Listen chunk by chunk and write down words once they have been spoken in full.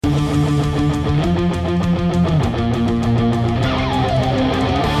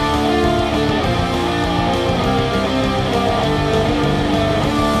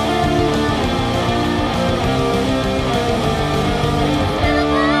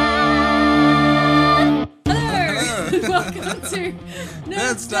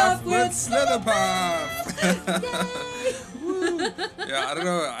Weird stuff with Slitherpuff. Yeah, I don't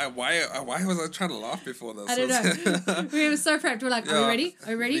know why was I trying to laugh before this? I don't know. We were so prepped. We're like, are we ready? Are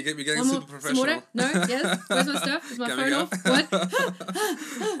we ready? We're getting super professional. Some water? No? Yes? Where's my stuff? Is my phone off? What?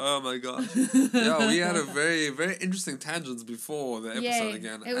 Oh my gosh. Yeah, we had a very, very interesting tangents before the episode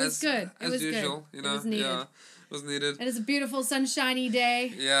again. It was good. As usual, you know. It was needed. Yeah. Was needed. It is a beautiful sunshiny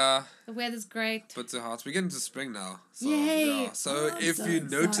day. Yeah. The weather's great. But too hot. We're getting to spring now. So, Yay! Yeah. So if you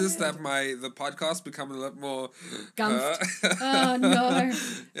notice that the podcast becoming a lot more gumped. Oh no.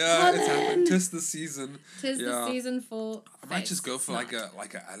 Yeah, it's happened. 'Tis the season. Tis the season for. I might just go for like a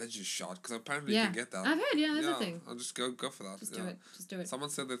allergy shot because apparently you can get that. I've heard. Yeah, that's a thing. I'll just go for that. Just do it. Just do it. Someone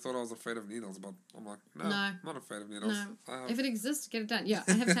said they thought I was afraid of needles, but I'm like, no. I'm not afraid of needles. No. If it exists, get it done. Yeah,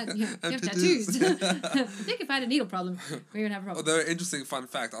 I have you have tattoos. I think if I had a needle problem, we would have a problem. Although, interesting fun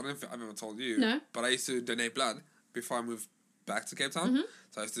fact, I don't know if I've ever told you. No. But I used to donate blood before I moved back to Cape Town. Mm-hmm.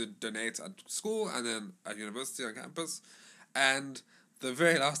 So I used to donate at school and then at university on campus. And the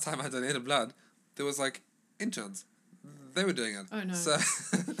very last time I donated blood, there was like interns. They were doing it. Oh no. So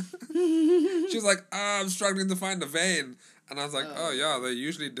she was like, I'm struggling to find a vein. And I was like, oh yeah, they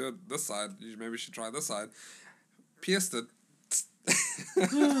usually do it this side. Maybe you should try this side. Pierced it.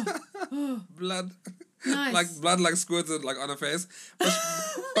 Blood. Nice. Like blood squirted like on her face.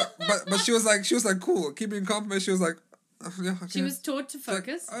 But she was like cool, keeping calm. She was like, yeah, okay. She was taught to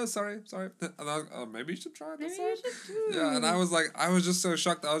focus. Like, oh, sorry. And I was like, maybe you should try this. Maybe you should. Yeah, and I was just so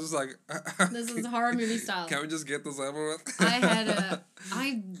shocked. I was just like, this is horror movie style. Can we just get this over with?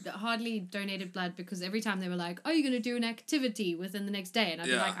 I hardly donated blood because every time they were like, oh, you're going to do an activity within the next day. And I'd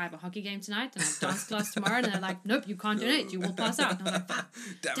be like, I have a hockey game tonight and I have dance class tomorrow. And they're like, nope, you can't donate. You will pass out. And I was like,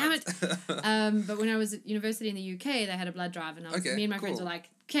 damn it. But when I was at university in the UK, they had a blood drive. And me and my friends were like,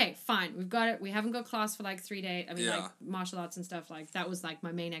 okay, fine, we've got it. We haven't got class for like 3 days. I mean, like martial arts and stuff. Like that was like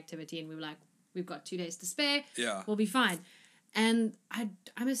my main activity. And we were like, we've got 2 days to spare. Yeah. We'll be fine. And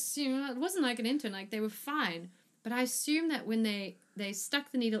I'm assuming, it wasn't like an intern. Like they were fine. But I assume that when they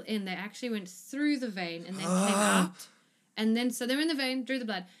stuck the needle in, they actually went through the vein and then came out. And then, so they were in the vein, drew the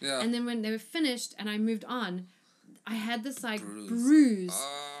blood. Yeah. And then when they were finished and I moved on, I had this like bruise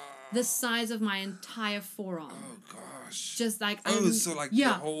the size of my entire forearm. Oh, gosh. Just like... so like your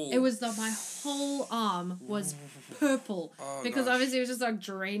whole... it was my whole arm was purple. Because obviously it was just like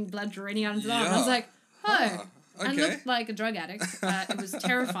blood draining out into the arm. And I was like, Okay. I looked like a drug addict. It was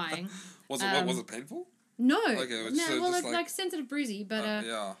terrifying. Was it painful? No. Okay, it was just like sensitive bruisey, but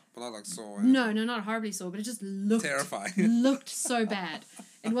but not like sore. No, not horribly sore, but it just looked terrifying. Looked so bad.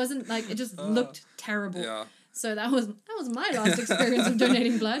 It wasn't like it just looked terrible. Yeah. So that was my last experience of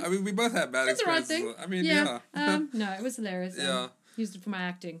donating blood. I mean, we both had bad experiences. That's the right thing. I mean, yeah. No, it was hilarious. Yeah. Used it for my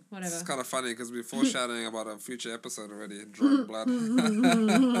acting, whatever. It's kind of funny because we're foreshadowing about a future episode already. Drunk blood.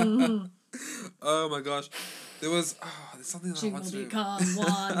 Oh my gosh. There's something that she I want to do. She will become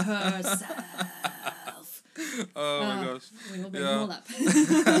one herself. Oh my gosh. We will bring them all up.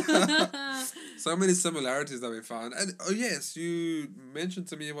 So many similarities that we found. And oh yes, you mentioned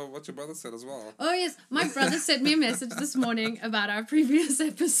to me about what your brother said as well. Oh yes, my brother sent me a message this morning about our previous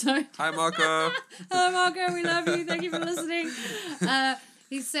episode. Hi Marco. Hello Marco, we love you. Thank you for listening.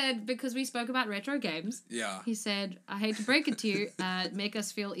 He said, because we spoke about retro games. Yeah. He said, I hate to break it to you, make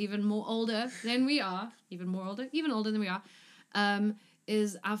us feel even more older than we are, even older than we are,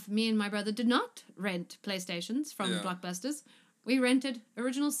 is me and my brother did not rent PlayStations from the Blockbusters. We rented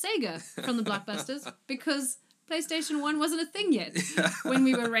original Sega from the Blockbusters because PlayStation 1 wasn't a thing yet when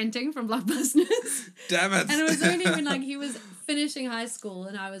we were renting from Blockbusters. Damn it. And it was only when he was finishing high school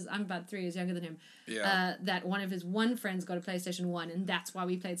and I'm about 3 years younger than him. Yeah. That one of his friends got a PlayStation 1 and that's why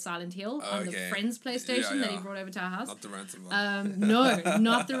we played Silent Hill on the friend's PlayStation that he brought over to our house. Not the rented one. No,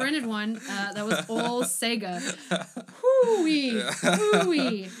 not the rented one. That was all Sega. Hoo-wee.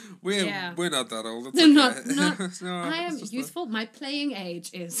 Hoo-wee. We're not that old. It's okay. No, I am youthful. My playing age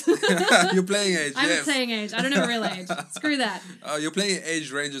is. Your playing age, I'm a playing age. I don't have a real age. Screw that. Your playing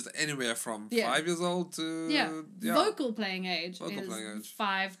age ranges anywhere from 5 years old to... Vocal playing age is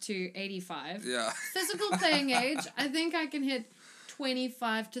 5 to 85. Yeah. Physical playing age, I think I can hit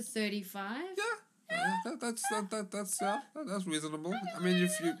 25 to 35. Yeah. That's reasonable. I mean,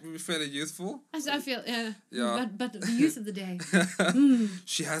 you're fairly youthful. I feel, yeah. But the youth of the day.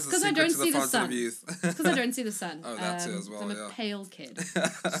 She has the secret to the fountain of youth. Because I don't see the sun. Oh, that too as well, I'm a pale kid.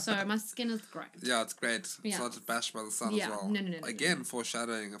 So my skin is great. Yeah, it's great. Yeah. It's not just bashed by the sun as well. No. Again,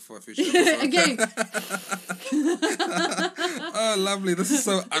 foreshadowing for a future episode. Again. Oh, lovely. This is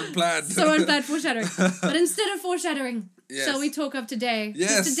so unplanned. So unplanned foreshadowing. But instead of foreshadowing, shall we talk of today?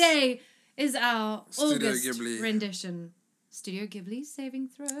 Yes. Today is our Studio August Ghibli rendition Studio Ghibli Saving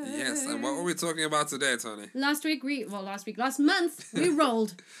Throw. Yes, and what were we talking about today, Tony? Last month, we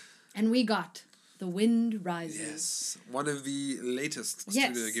rolled and we got The Wind Rises. Yes, one of the latest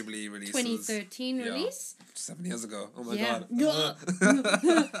Studio Ghibli releases. 2013 release. 7 years ago. Oh my god.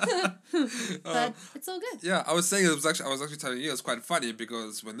 But it's all good. Yeah, I was saying I was actually telling you it's quite funny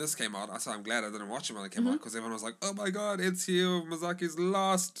because when this came out, I'm glad I didn't watch it when it came out because everyone was like, "Oh my god, it's Hayao Miyazaki's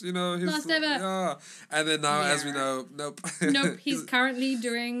last, last ever." Yeah, and then now, as we know, nope. Nope. He's currently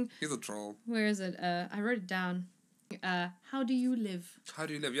doing. He's a troll. Where is it? I wrote it down. How Do You Live? How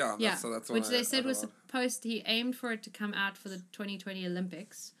Do You Live? Yeah. Yeah. That's which they said was supposed. He aimed for it to come out for the 2020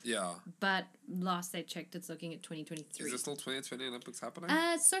 Olympics. Yeah. But last they checked, it's looking at 2023. Is it still 2020 Olympics happening?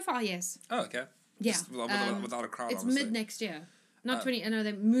 So far, yes. Oh, okay. Yeah. Just without a crowd. It's obviously. mid next year. Not 20. No,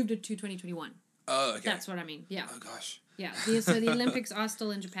 they moved it to 2021. Oh, okay. That's what I mean. Yeah. Oh gosh. Yeah. So the Olympics are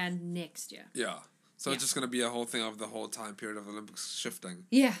still in Japan next year. Yeah. So it's just going to be a whole thing of the whole time period of the Olympics shifting.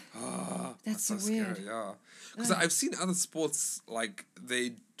 Yeah. Oh, that's so scary, weird. yeah. Because I've seen other sports, like,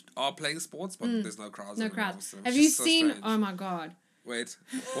 they are playing sports, but there's no crowds. No crowds. Obviously. Have you so seen... strange. Oh, my God. Wait.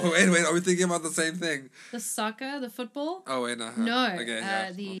 Are we thinking about the same thing? The soccer, the football? Oh, wait, no. No. Okay,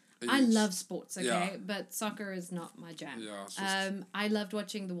 yeah. I love sports, okay? Yeah. But soccer is not my jam. Yeah, it's just... I loved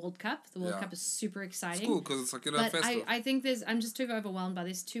watching the World Cup. The World Cup is super exciting. It's cool because it's like, but festive. I think I'm just too overwhelmed by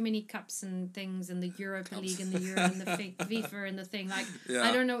there's too many cups and things and the Europa League and the Euro and the FIFA and the thing. Like,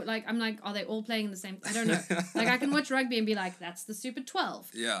 I don't know, like, I'm like, are they all playing in the same... I don't know. Like, I can watch rugby and be like, that's the Super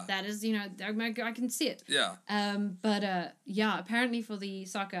 12. Yeah. That is, I can see it. Yeah. But apparently for the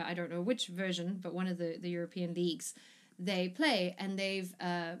soccer, I don't know which version, but one of the European leagues, they play and they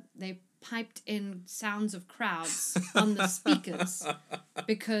piped in sounds of crowds on the speakers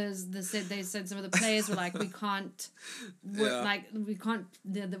because they said some of the players were like, we can't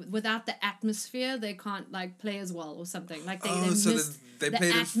without the atmosphere they can't like play as well or something, like they missed the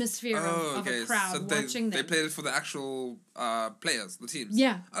atmosphere of a crowd watching them. They played it for the actual players, the teams.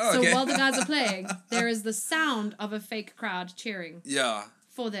 Yeah. So while the guys are playing, there is the sound of a fake crowd cheering. Yeah.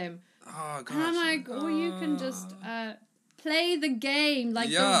 For them. Oh gosh. And I'm like, you can just play the game like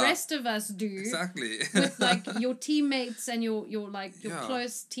the rest of us do. Exactly. With like your teammates and your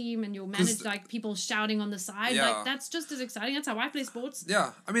close team and your managed like people shouting on the side. Yeah. Like that's just as exciting. That's how I play sports.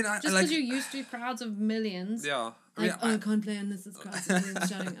 Yeah. I mean, just because you're used to crowds of millions. Yeah. I can't play unless it's crowds of millions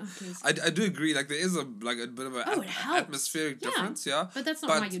shouting. Oh, please. I do agree. Like there is a bit of an atmospheric difference. Yeah. But that's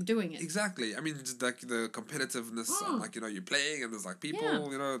not why you're doing it. Exactly. I mean, just like the competitiveness, like you're playing and there's like people.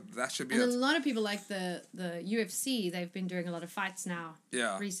 That should be. And a lot of people like the UFC. They've been doing a lot of fights now.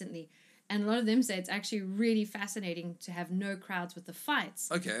 Yeah. Recently. And a lot of them say it's actually really fascinating to have no crowds with the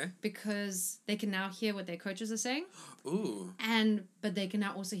fights. Okay. Because they can now hear what their coaches are saying. Ooh. But they can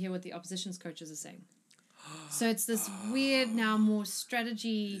now also hear what the opposition's coaches are saying. So it's this weird now more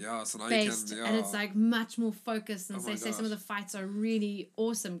strategy based, and it's like much more focused. And they say some of the fights are really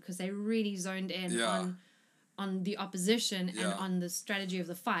awesome because they really zoned in on the opposition and on the strategy of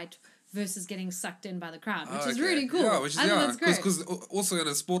the fight. Versus getting sucked in by the crowd, which is really cool. Yeah, I think that's great. Because also in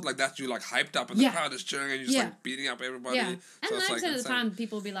a sport like that, you're like hyped up and the crowd is cheering and you're just like beating up everybody. Yeah, so and 9% of the time,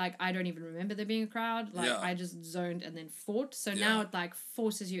 people will be like, I don't even remember there being a crowd. Like, I just zoned and then fought. So now it like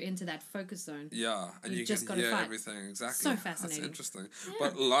forces you into that focus zone. Yeah, and you just can hear everything. Exactly. So fascinating. That's interesting. Yeah.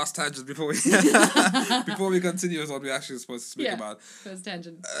 But last tangent before we continue with what we're actually supposed to speak about. First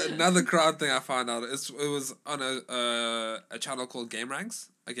tangent. Another crowd thing I found out, it was on a channel called Game Ranks.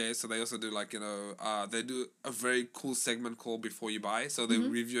 Okay, so they also do like, they do a very cool segment called Before You Buy. So they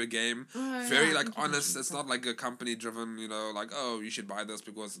review a game. Very like honest. It's not like a company driven, like, oh, you should buy this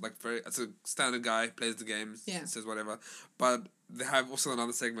because like it's a standard guy, plays the game, says whatever. But they have also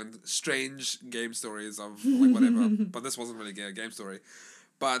another segment, strange game stories of like whatever. But this wasn't really a game story.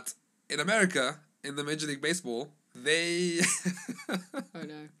 But in America, in the Major League Baseball, they oh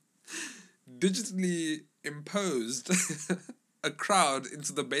no. digitally imposed a crowd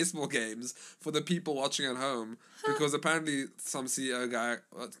into the baseball games for the people watching at home because apparently some CEO guy,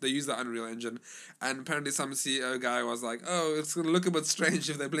 they use the Unreal Engine, and apparently some CEO guy was like, oh, it's going to look a bit strange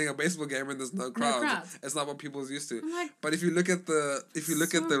if they're playing a baseball game and there's no crowd. It's not what people's used to. Like, but if you look at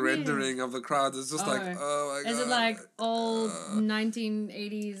the rendering of the crowds, it's just like, oh my god. Is it like old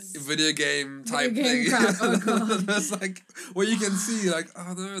 1980s video game type thing? Crowd. Oh god. That's like where you can see like,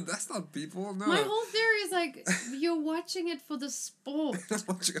 oh no, that's not people. No. My whole theory is like you're watching it for the sport. Not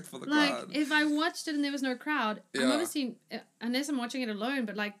watching it for the like, crowd. If I watched it and there was no crowd, I'm obviously, unless I'm watching it alone,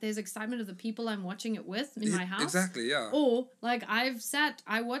 but like there's excitement of the people I'm watching it with in my house. Exactly, yeah. Or like I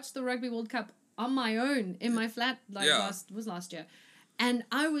watched the Rugby World Cup on my own in my flat last year. And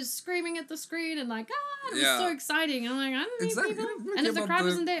I was screaming at the screen and like, it was so exciting. And I'm like, I don't need people. And if the crowd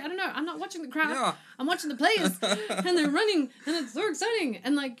isn't there, I don't know. I'm not watching the crowd. Yeah. I'm watching the players. And they're running. And it's so exciting.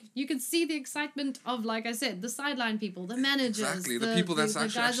 And like, you could see the excitement of, like I said, the sideline people, the managers. Exactly. The people that's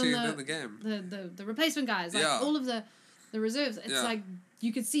actually in the game. The replacement guys. Like all of the reserves. It's like,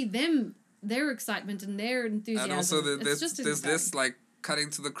 you could see them, their excitement and their enthusiasm. And also, there's this, like,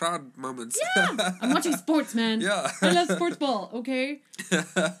 cutting to the crowd moments. Yeah, I'm watching sports, man. Yeah, I love sports ball. Okay. God.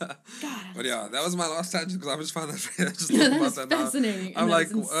 But yeah, that was my last tangent because I just found that just that about is that fascinating. now. I'm like,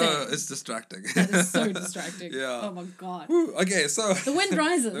 it's distracting. That is so distracting. Yeah. Oh my god. Woo, okay, so the wind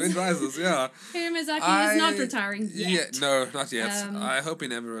rises. The wind rises. Yeah. Miyazaki is not retiring yet. Yeah, no, not yet. I hope he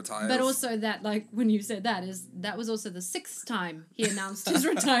never retires. But also that, like, when you said that was also the 6th time he announced his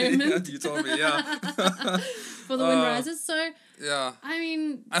retirement. Yeah, you told me. Yeah. For the wind rises. So. Yeah. I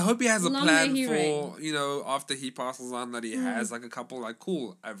mean, I hope he has a plan for, after he passes on, that he has like a couple, like,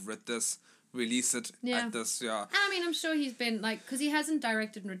 cool, I've read this, release it at this, And I mean, I'm sure he's been, like, because he hasn't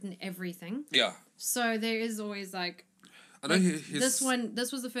directed and written everything. Yeah. So there is always, like, I know this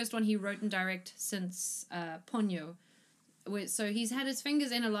was the first one he wrote and direct since Ponyo. So he's had his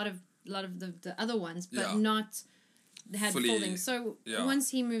fingers in a lot of the other ones, but not had full things. So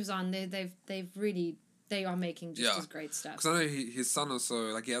once he moves on, they've really... They are making just as great stuff. Because I know his son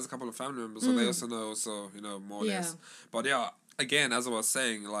also, like, he has a couple of family members, so they also know, more or less. But yeah, again, as I was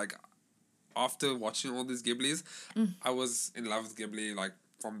saying, like, after watching all these Ghiblis, I was in love with Ghibli, like,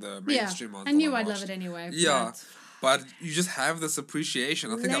 from the mainstream ones. I knew I'd love it anyway. Yeah, but you just have this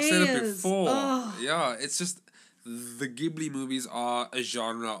appreciation. I think I've said it before. Oh. Yeah, it's just... The Ghibli movies are a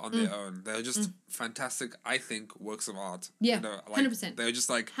genre on their own. They're just fantastic, I think, works of art. Yeah, 100%. They're just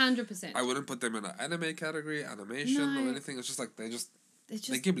like... 100%. I wouldn't put them in an anime category, animation, or anything. It's just like, they're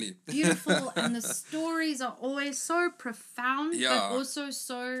Ghibli. Beautiful, and the stories are always so profound, but also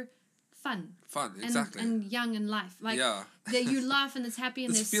so fun. Fun, exactly. And young in life. Like, you laugh and it's happy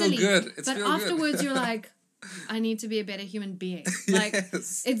and it's they're silly. Good. But afterwards you're like, I need to be a better human being. Like,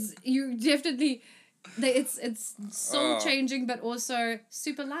 you definitely... It's soul changing, but also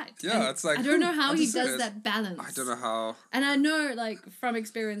super light. Yeah, and it's like... I don't know how he does that balance. I don't know how... And I know, like, from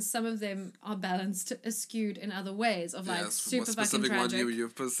experience, some of them are balanced, skewed in other ways, of, like, super fucking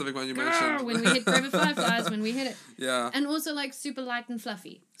tragic. Specific one you mentioned. When we hit River Fireflies, when we hit it. Yeah. And also, like, super light and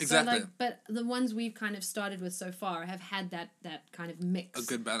fluffy. Exactly. So, like, but the ones we've kind of started with so far have had that kind of mix. A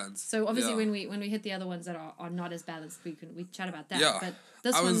good balance. So, obviously, when we hit the other ones that are not as balanced, we chat about that. Yeah. But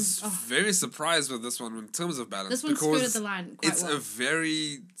this I was very surprised with this one in terms of balance. This one skirted the line quite well.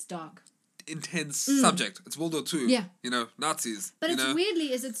 It's dark. Intense subject. It's World War II. Yeah. Nazis. But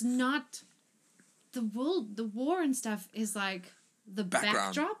it's not... The war and stuff is like the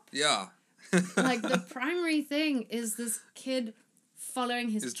backdrop. Yeah. Like the primary thing is this kid following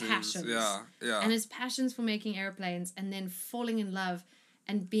his passions. Yeah. And his passions for making airplanes and then falling in love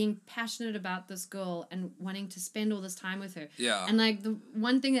and being passionate about this girl and wanting to spend all this time with her. Yeah. And, like, the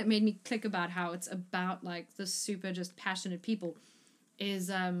one thing that made me click about how it's about, like, the super just passionate people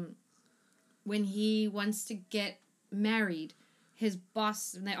is when he wants to get married, his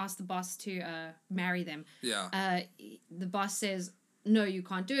boss, when they ask the boss to marry them, the boss says, no, you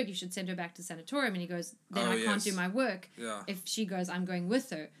can't do it. You should send her back to sanatorium. And he goes, then I can't do my work. Yeah. If she goes, I'm going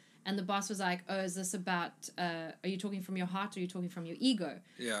with her. And the boss was like, oh, is this about, are you talking from your heart or are you talking from your ego?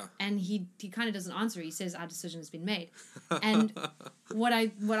 Yeah. And he kind of doesn't answer. He says, our decision has been made. And what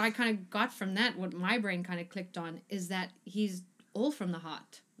I kind of got from that, what my brain kind of clicked on, is that he's all from the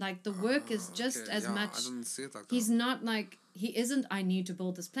heart. Like, the work is just as much... I didn't see it like that. He's not like, he isn't, I need to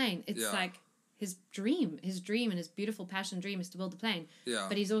build this plane. It's like his dream and his beautiful passion dream is to build the plane. Yeah.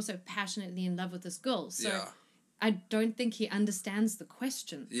 But he's also passionately in love with this girl. So... I don't think he understands the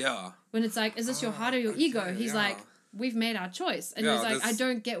question. Yeah. When it's like, is this your heart or your ego? He's like, we've made our choice. And he's like, I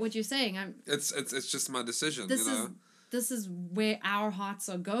don't get what you're saying. It's just my decision, This is where our hearts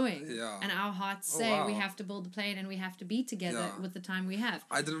are going. Yeah. And our hearts say we have to build the plane and we have to be together with the time we have.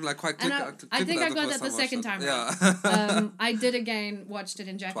 I didn't quite click I think I got that the second time right. I did again, watched it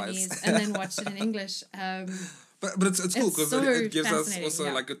in Japanese and then watched it in English. But it's cool because it gives us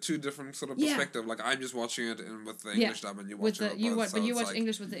also like a two different sort of perspective. Like, I'm just watching it with the English dub and you watch it you watch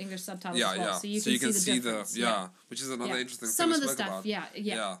English with the English subtitles as well. So you can see the difference. Which is another interesting thing some of the stuff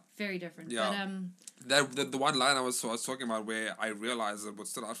about. Very different. Yeah. But the one line I was talking about where I realized what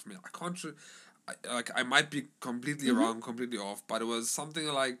stood out for me, I might be completely wrong, completely off, but it was something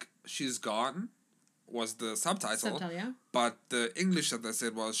like, she's gone was the subtitle, but the English that they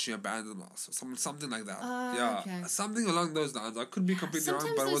said was, she abandoned us, or something like that. Something along those lines. I could be completely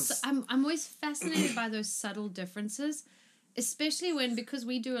wrong, but it was... I'm always fascinated by those subtle differences, especially because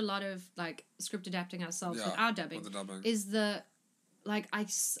we do a lot of like script adapting ourselves with our dubbing,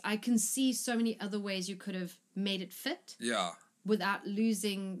 I can see so many other ways you could have made it fit. Yeah. Without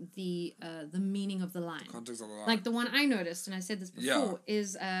losing the meaning of the line. The context of the line. Like the one I noticed, and I said this before,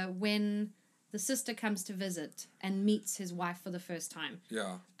 is when the sister comes to visit and meets his wife for the first time.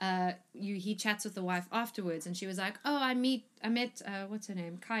 Yeah. He chats with the wife afterwards, and she was like, "Oh, I met what's her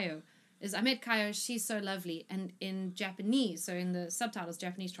name, Kayo. I met Kayo. She's so lovely." And in Japanese, so in the subtitles,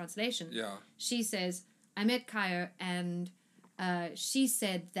 Japanese translation, she says, "I met Kayo, and she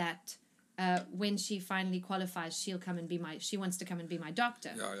said that." When she finally qualifies, she wants to come and be my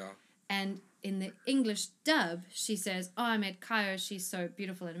doctor. Yeah. And in the English dub, she says, "Oh, I met Kayo. She's so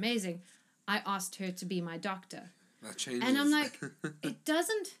beautiful and amazing. I asked her to be my doctor." That changes. And I'm like, it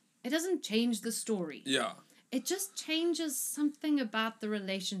doesn't change the story. Yeah. It just changes something about the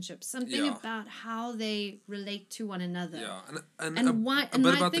relationship, something about how they relate to one another. Yeah. And why? And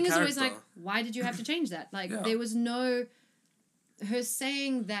my thing is always like, why did you have to change that? Like, there was no. Her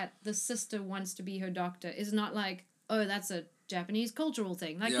saying that the sister wants to be her doctor is not like, oh, that's a Japanese cultural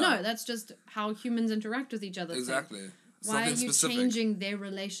thing. Like, no, that's just how humans interact with each other. Exactly. Why are you changing their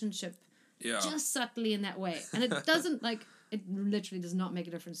relationship just subtly in that way? And it doesn't, like, it literally does not make a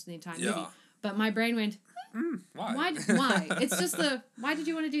difference in the entire movie. But my brain went, why? Why? It's just why did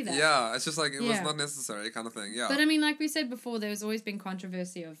you want to do that? Yeah, it's just like, it was not necessary kind of thing, yeah. But I mean, like we said before, there's always been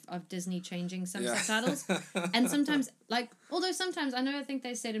controversy of Disney changing some subtitles. And sometimes, although sometimes, I think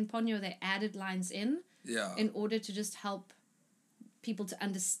they said in Ponyo they added lines in order to just help people to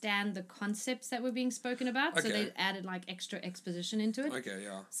understand the concepts that were being spoken about. Okay. So they added, like, extra exposition into it. Okay,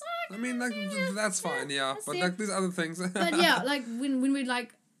 yeah. So, I mean, like, that's fine, yeah. But, like, these other things... But, yeah, like, when we,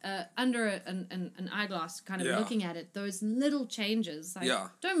 like... under an eyeglass, kind of looking at it, those little changes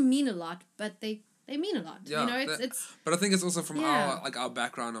don't mean a lot, but they mean a lot. Yeah, you know, it's. But I think it's also from our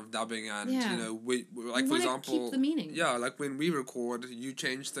background of dubbing, and you know, we like, for example, keep the meaning. Yeah, like when we record, you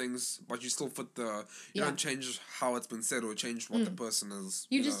change things, but you still put you don't change how it's been said or change what the person is.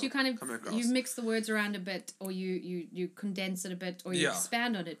 You mix the words around a bit, or you condense it a bit, or you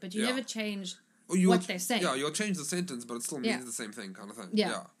expand on it, but you never change. What they're saying. Yeah, you'll change the sentence, but it still means the same thing, kind of thing.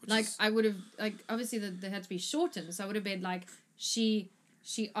 Yeah. Like, I would have, like, obviously they had to be shortened, so I would have been like, she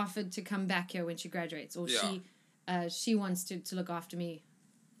offered to come back here when she graduates, or she wants to look after me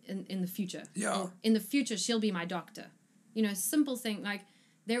in the future. Yeah. Or in the future, she'll be my doctor. You know, simple thing, like,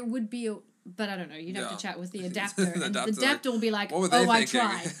 there would be but I don't know, you'd have to chat with the adapter, and the adapter will be like, I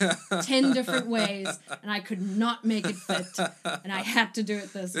tried 10 different ways, and I could not make it fit, and I had to do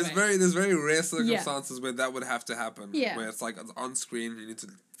it this way. There's very rare circumstances where that would have to happen, where it's like on screen, you need to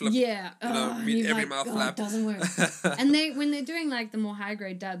flip, meet every mouth flap. It doesn't work. And when they're doing, like, the more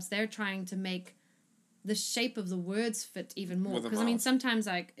high-grade dubs, they're trying to make the shape of the words fit even more. Because, I mean, sometimes,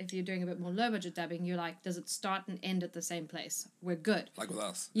 like, if you're doing a bit more low-budget dubbing, you're like, does it start and end at the same place? We're good. Like with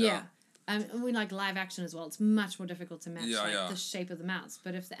us. Yeah. We like live action as well. It's much more difficult to match the shape of the mouths.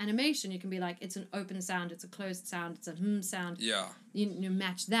 But if the animation, you can be like, it's an open sound, it's a closed sound, it's a sound. Yeah. You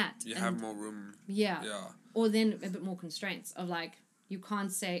match that. You have more room. Yeah. Or then a bit more constraints of, like, you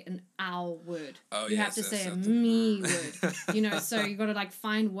can't say an ow word. Oh, you have to say a me word. You know, so you got to, like,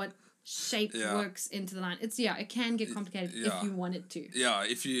 find what shape works into the line. It can get complicated if you want it to. Yeah,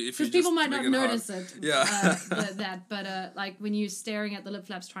 if you because people might not notice it. Yeah. But like when you're staring at the lip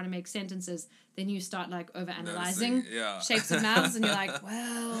flaps trying to make sentences, then you start like overanalyzing shapes of mouths, and you're like,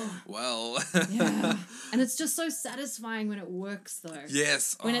 well. Yeah. And it's just so satisfying when it works, though.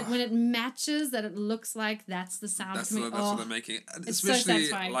 Yes. When it matches, that it looks like that's the sound. That's what they're making. Especially,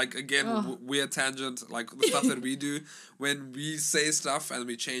 so like, again, weird tangent, like the stuff that we do when we say stuff and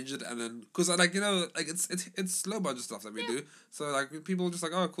we change it, and then because like, you know, like it's low budget stuff that we do. So like people are just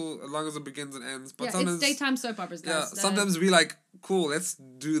like, oh, cool, as long as it begins and ends. But sometimes it's daytime soap operas, guys. Yeah, sometimes we like, cool, let's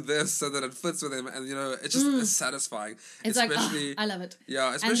do this so that it fits with him, and you know, it's just it's satisfying. It's especially, like, I love it.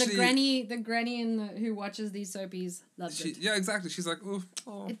 Yeah, especially and the granny who watches these soapies loves it. Yeah, exactly. She's like, oh,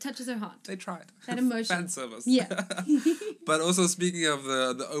 it touches her heart. They tried that emotion. Fan service. Yeah. But also speaking of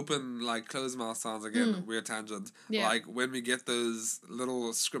the open, like, closed mouth sounds, again, weird tangent. Yeah. Like when we get those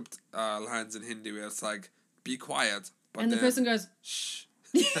little script lines in Hindi where it's like, be quiet. But and then, the person goes, shh.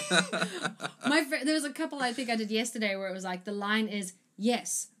 There was a couple I think I did yesterday where it was like the line is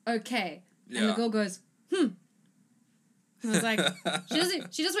yes, okay, and the girl goes And I was like,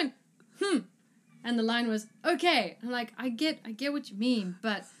 she just went and the line was okay. I'm like, I get what you mean,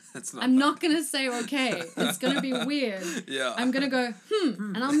 but It's not. I'm not going to say okay. It's going to be weird. Yeah. I'm going to go,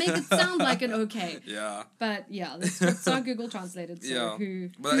 and I'll make it sound like an okay. Yeah. But yeah, it's our Google translated. So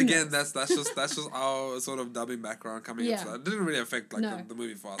But again, that's just our sort of dubbing background coming into that. It didn't really affect like the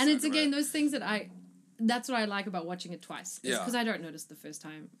movie for us. And it's again those things that that's what I like about watching it twice. It's Yeah. because I don't notice the first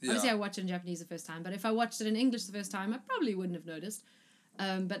time. Yeah. Obviously, I watch it in Japanese the first time, but if I watched it in English the first time, I probably wouldn't have noticed.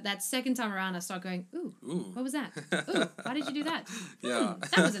 But that second time around, I start going, ooh, what was that? Ooh, why did you do that? Yeah.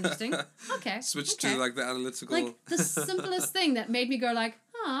 That was interesting. Okay. Switch to like the analytical. Like the simplest thing that made me go like,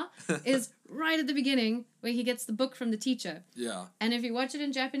 is right at the beginning where he gets the book from the teacher. Yeah. And if you watch it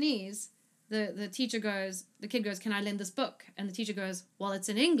in Japanese, the kid goes, can I lend this book? And the teacher goes, well, it's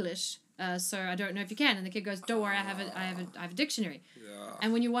in English, so I don't know if you can. And the kid goes, don't worry, I have a dictionary. Yeah.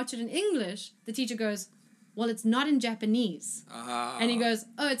 And when you watch it in English, the teacher goes, well, it's not in Japanese. And he goes,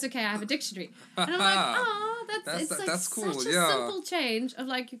 oh, it's okay, I have a dictionary. And I'm like, oh, that's cool. Such a simple change of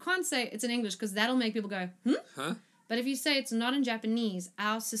like, you can't say it's in English because that'll make people go, Huh? But if you say it's not in Japanese,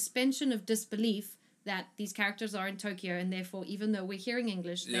 our suspension of disbelief that these characters are in Tokyo and therefore even though we're hearing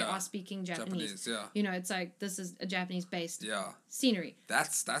English, they are speaking Japanese. You know, it's like this is a Japanese-based scenery.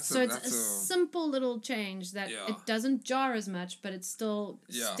 It's a simple little change that it doesn't jar as much, but it still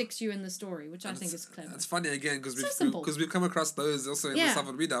sticks you in the story, which I think is clever. It's funny again because we've come across those also in the stuff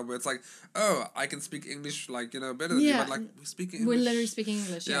that we done where it's like, oh, I can speak English like better than you, but like we're literally speaking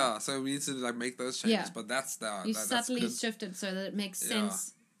English. Yeah, so we need to like make those changes, but you subtly shifted so that it makes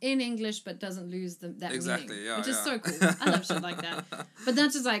sense. In English, but doesn't lose that meaning, which is so cool. I love shit like that. But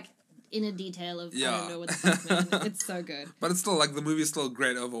that's just like in a detail of I don't know what the fuck, man. It's so good. But it's still like the movie is still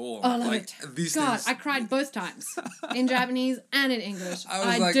great overall. Oh, I love it. These God, things... I cried both times in Japanese and in English.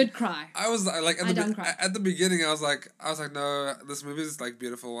 I did cry. I was like at the beginning. I was like no, this movie is like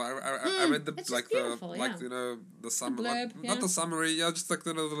beautiful. I read the like the summary, not the summary, just like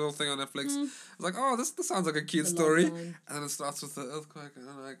the little thing on Netflix. I was like, oh, this sounds like a cute story, and then it starts with the earthquake, and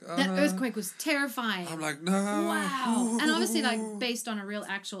I'm like, oh. That earthquake was terrifying. I'm like, no, wow, and obviously like based on a real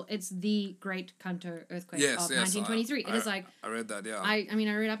actual, it's the Great Kanto earthquake of 1923. It is like I read that. Yeah, I mean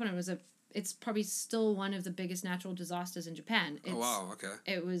I read up on it. It's probably still one of the biggest natural disasters in Japan. Oh wow, okay.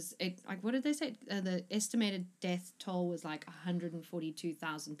 It was like what did they say? The estimated death toll was like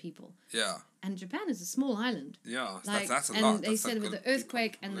 142,000 people. Yeah. And Japan is a small island. Yeah, that's a lot. And they said with the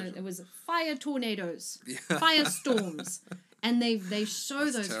earthquake and it was fire tornadoes, firestorms, and they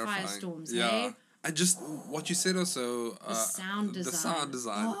show those firestorms. Yeah. Hey? And just what you said also... the sound design. The sound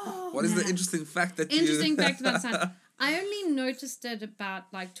design. Oh, what is the interesting fact that Interesting fact about sound. I only noticed it about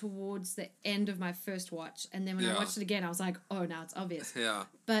like towards the end of my first watch. And then when I watched it again, I was like, oh, now it's obvious. Yeah.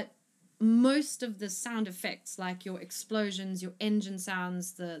 But most of the sound effects, like your explosions, your engine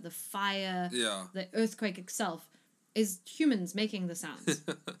sounds, the fire, the earthquake itself, is humans making the sounds.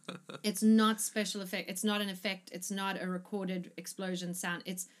 It's not special effect. It's not an effect. It's not a recorded explosion sound.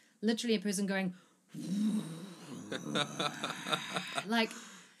 It's literally a person going... like,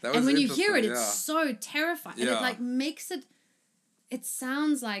 and when you hear it, it's so terrifying. And it like makes it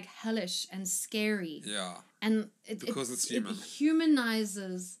sounds like hellish and scary. Yeah. And because it's human. It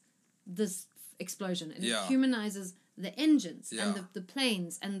humanizes this explosion. And it humanizes the engines and the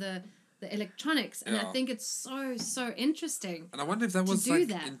planes and the electronics. And I think it's so interesting. And I wonder if that was like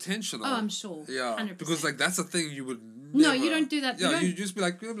intentional. Oh, I'm sure. Yeah. 100%. Because like that's a thing you would never... No, you don't do that. Yeah, you just be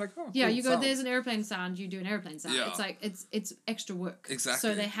like, oh, yeah, cool, you go, there's an airplane sound, you do an airplane sound. Yeah. It's like, it's extra work. Exactly.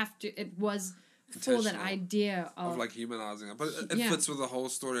 So they have to, it was for that idea of like humanizing it. But it fits with the whole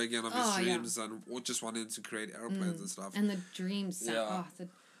story again of his dreams and just wanting to create airplanes and stuff. And the dreams sound,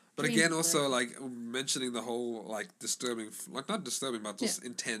 but again, also, like, mentioning the whole, like, disturbing... Like, not disturbing, but just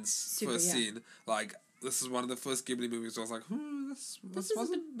intense first scene. Like, this is one of the first Ghibli movies where I was like, this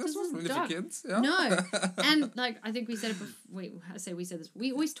wasn't really dark. for kids. Yeah? No. And, like, I think we said it before... Wait, I say we said this.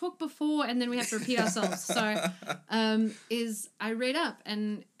 We always talk before and then we have to repeat ourselves. So, I read up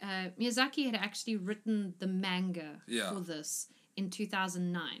and Miyazaki had actually written the manga for this in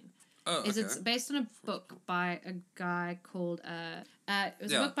 2009. Oh, okay. It's based on a book by a guy called... it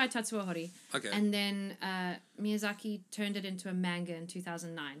was a book by Tatsuo Hori. Okay. And then Miyazaki turned it into a manga in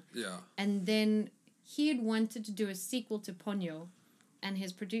 2009. Yeah. And then he had wanted to do a sequel to Ponyo, and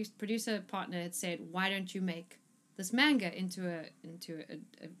his producer partner had said, why don't you make this manga into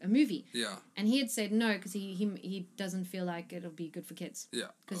a movie? Yeah. And he had said no, because he doesn't feel like it'll be good for kids.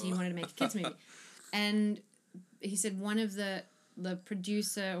 Yeah. Because he wanted to make a kids movie. And he said one of the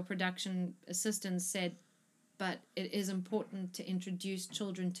producer or production assistants said, but it is important to introduce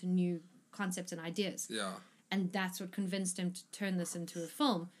children to new concepts and ideas. Yeah. And that's what convinced him to turn this into a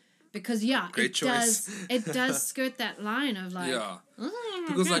film. Because, Great choice. it does skirt that line of like... Yeah.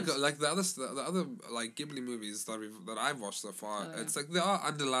 because like the other like Ghibli movies that I've watched so far, it's like there are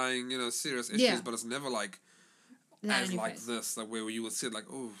underlying serious issues, but it's never like as like this, like where you would see it like,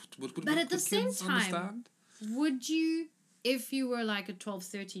 oh, but at the same time, understand? Would you, if you were like a 12,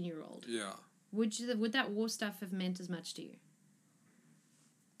 13-year-old, would that war stuff have meant as much to you?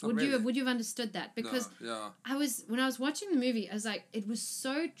 Would you have understood that? Because when I was watching the movie, I was like, it was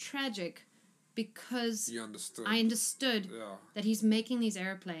so tragic because I understood that he's making these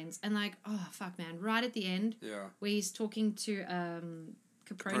airplanes, and like, oh fuck man, right at the end, where he's talking to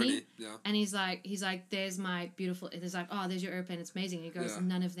Caproni, and he's like, there's my beautiful, there's like, oh, there's your airplane, it's amazing. And he goes,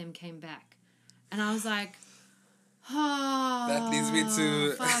 none of them came back, and I was like, oh, that leads me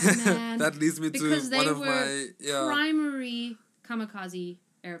to fuck, man. That leads me because to one of my primary kamikaze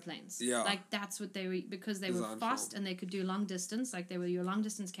airplanes. Like that's what they were, because they were fast and they could do long distance, like they were your long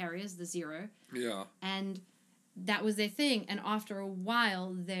distance carriers, the Zero. And that was their thing, and after a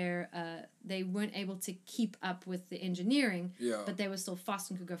while they weren't able to keep up with the engineering, but they were still fast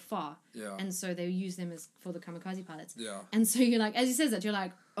and could go far, and so they used them as for the kamikaze pilots, and so you're like, as he says that, you're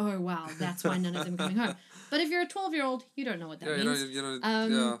like, oh wow, that's why none of them coming home. But if you're a 12-year-old, you don't know what that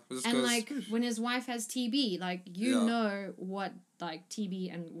means. And like when his wife has TB, like you know what like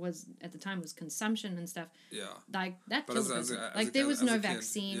TB and was at the time was consumption and stuff. Like that kills a person. Like there was no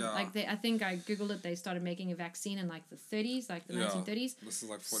vaccine. Like I think I googled it. They started making a vaccine in like the 30s, like the 1930s. This is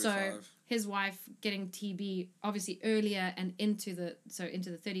like 45. So his wife getting TB obviously earlier and into the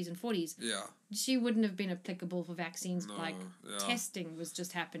 30s and 40s. She wouldn't have been applicable for vaccines. Testing was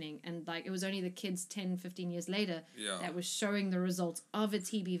just happening, and like it was only the kids 10, 15 years later that was showing the results of a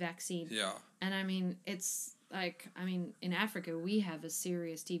TB vaccine. And I mean, it's like, I mean, in Africa we have a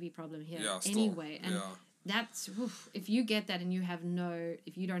serious TB problem here anyway, and that's if you get that and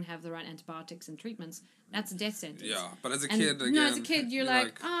if you don't have the right antibiotics and treatments, that's a death sentence. But as a kid, again, as a kid you're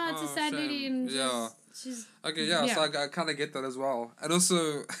like, it's a sad lady, and she's okay, so I kind of get that as well. And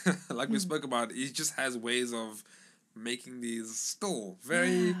also, like we spoke about, he just has ways of making these still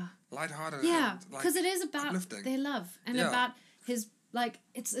very lighthearted. Because it is about uplifting. Their love and about his, like,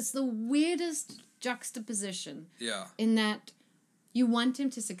 it's the weirdest juxtaposition. In that you want him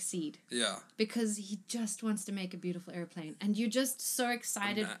to succeed. Because he just wants to make a beautiful airplane, and you're just so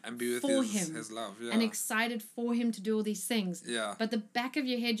excited and be with for his love. And excited for him to do all these things. But the back of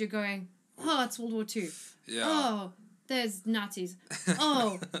your head, you're going, oh, it's World War II. Oh, there's Nazis.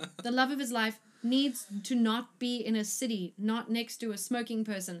 Oh, the love of his life needs to not be in a city, not next to a smoking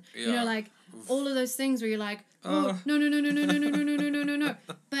person. You know, like all of those things where you're like, oh, no.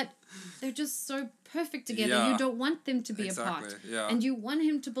 But they're just so perfect together. You don't want them to be apart. And you want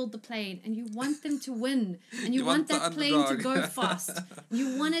him to build the plane, and you want them to win, and you want that plane to go fast.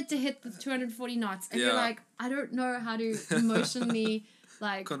 You want it to hit the 240 knots, and you're like, I don't know how to emotionally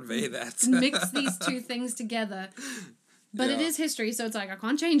like convey that, mix these two things together. But it is history, so it's like, I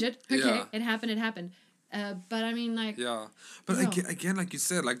can't change it. Okay, it happened. But I mean, like... But again, like you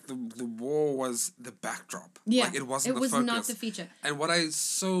said, like the war was the backdrop. Like it wasn't the focus. It was not the feature. And what I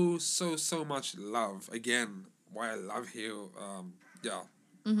so much love, again, why I love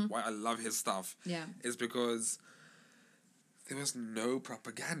why I love his stuff, is because there was no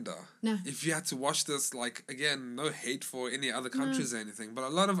propaganda. No. If you had to watch this, like, again, no hate for any other countries or anything, but a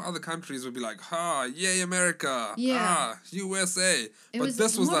lot of other countries would be like, yay America, USA.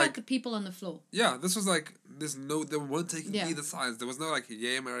 This was more like the people on the floor. This was like, they weren't taking either sides. There was no like,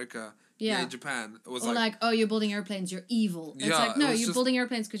 yay America, yay Japan. It was like, oh, you're building airplanes, you're evil. It's like, no, you're building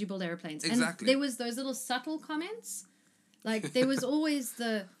airplanes because you build airplanes. Exactly. And there was those little subtle comments. Like, there was always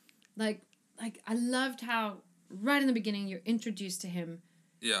the, like I loved how right in the beginning, you're introduced to him.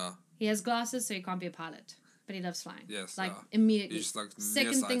 He has glasses, so he can't be a pilot, but he loves flying. Immediately. Just like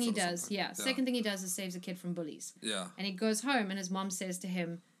second thing he does, second thing he does is saves a kid from bullies. And he goes home, and his mom says to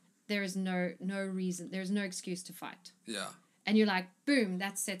him, there is no reason, there's no excuse to fight. And you're like, boom,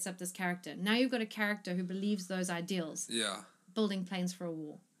 that sets up this character. Now you've got a character who believes those ideals. Building planes for a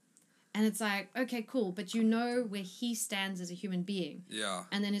war. And it's like, okay, cool, but you know where he stands as a human being.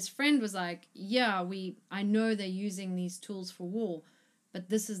 And then his friend was like, I know they're using these tools for war, but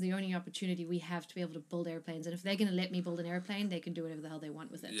this is the only opportunity we have to be able to build airplanes. And if they're going to let me build an airplane, they can do whatever the hell they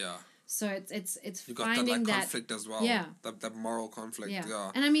want with it. So it's you finding got that conflict as well. That moral conflict.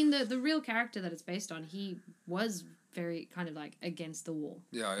 And I mean, the real character that it's based on, he was very kind of like against the war.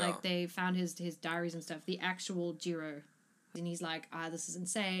 Like they found his diaries and stuff. The actual Jiro. And he's like, this is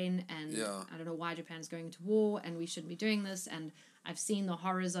insane, and I don't know why Japan's going to war, and we shouldn't be doing this, and I've seen the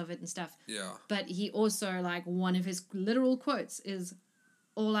horrors of it and stuff. But he also, like, one of his literal quotes is,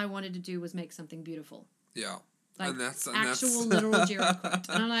 all I wanted to do was make something beautiful. Like, and actual literal Jiro quote.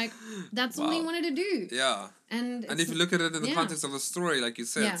 And I'm like, that's all he wanted to do. Yeah. And if you look at it in the context of the story, like you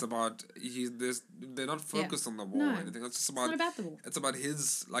said, it's about they're not focused on the war or anything. It's just about the war. It's about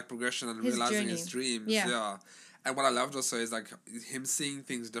his like progression and his realizing journey. His dreams. Yeah. And what I loved also is like him seeing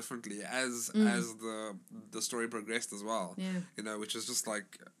things differently as the story progressed as well. Yeah. You know, which is just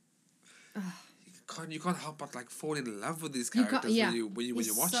like you can't help but like fall in love with these characters when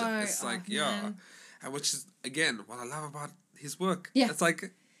you watch it. It's like man. And which is again what I love about his work. Yeah. It's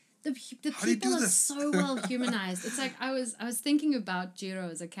like the people are so well humanized. It's like I was thinking about Jiro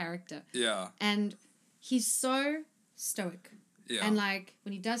as a character. Yeah. And he's so stoic. Yeah. And like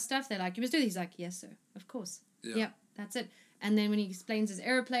when he does stuff, they're like, "You must do this." He's like, "Yes, sir. Of course." Yeah. Yep, that's it. And then when he explains his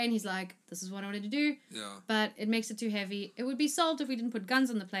airplane, he's like, "This is what I wanted to do." Yeah. But it makes it too heavy. It would be solved if we didn't put guns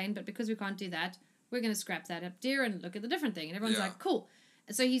on the plane, but because we can't do that, we're gonna scrap that up there and look at the different thing. And everyone's like, "Cool."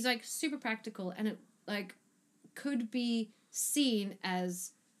 And so he's like super practical, and it like could be seen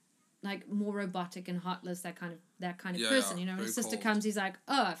as like more robotic and heartless, that kind of person. You know, when his sister comes, he's like,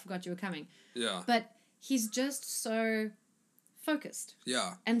 "Oh, I forgot you were coming." Yeah. But he's just so focused.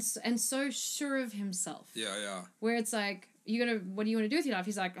 Yeah. And so sure of himself. Yeah, yeah. Where it's like, what do you want to do with your life?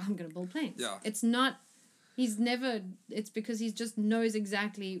 He's like, I'm gonna build planes. Yeah. It's not. It's because he just knows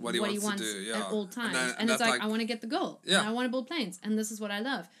exactly what he wants to do, at all times. And it's like, I want to get the goal. Yeah. And I want to build planes. And this is what I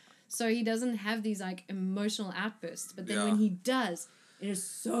love. So he doesn't have these like emotional outbursts. But then when he does, it is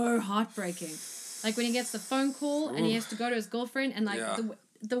so heartbreaking. Like when he gets the phone call and he has to go to his girlfriend and like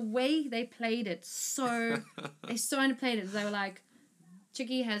the way they played it, they so underplayed it. They were like,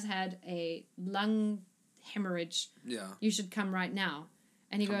 Chicky has had a lung hemorrhage. Yeah. You should come right now.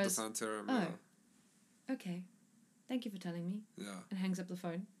 And he goes, oh, okay. Thank you for telling me. Yeah. And hangs up the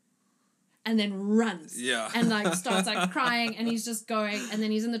phone. And then runs. Yeah. And like starts like crying and he's just going. And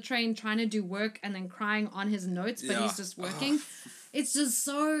then he's in the train trying to do work and then crying on his notes, but he's just working. It's just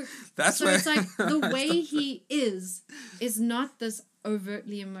so... It's like the way he is not this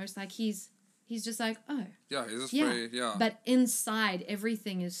overtly emotional. Like he's just like, oh. Yeah, he's just very, But inside,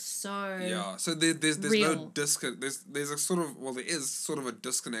 everything is so so there's real. No disconnect. There's a sort of, there is sort of a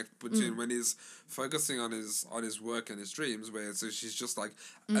disconnect between when he's focusing on his work and his dreams, where so she's just like,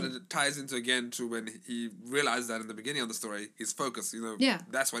 and it ties into again to when he realized that in the beginning of the story, he's focused,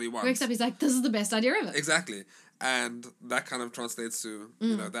 that's what he wants. Wakes up, he's like, this is the best idea ever. Exactly. And that kind of translates to,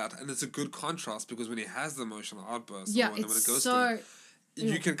 that. And it's a good contrast because when he has the emotional outburst, or when it goes through,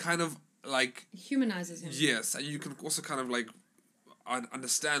 you can kind of, like humanizes him. Yes, and you can also kind of like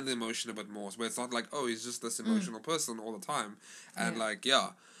understand the emotion a bit more, where it's not like, oh, he's just this emotional person all the time, and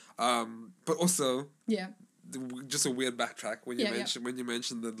but also just a weird backtrack when you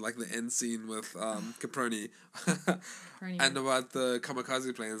mentioned the like the end scene with Caproni and about the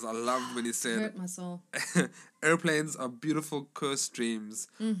kamikaze planes. I loved when he said, hurt my soul. Airplanes are beautiful cursed dreams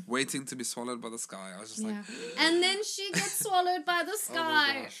waiting to be swallowed by the sky. I was just like, and then she gets swallowed by the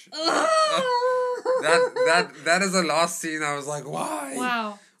sky. that is the last scene. I was like, why?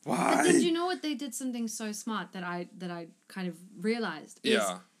 Wow. Why? But did you know what they did? Something so smart that I kind of realized is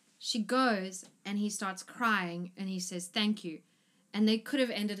she goes and he starts crying and he says thank you, and they could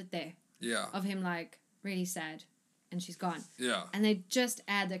have ended it there. Yeah. Of him like really sad, and she's gone. Yeah. And they just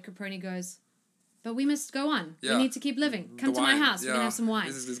add that Caproni goes, but we must go on. Yeah. We need to keep living. Come to my house. We can have some wine.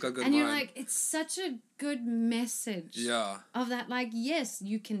 This got good and wine. You're like, it's such a good message. Yeah. Of that, like, yes,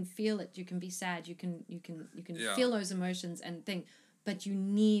 you can feel it. You can be sad. You can feel those emotions and think, but you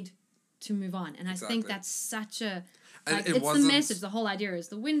need to move on. And I think that's such a... Like, it's the message. The whole idea is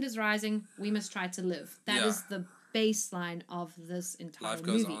the wind is rising. We must try to live. That is the baseline of this entire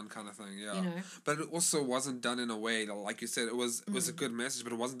movie. Life goes on kind of thing, But it also wasn't done in a way, like you said, it was a good message,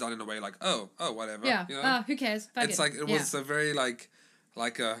 but it wasn't done in a way like, oh, whatever. Yeah, who cares? It's like, it was a very, like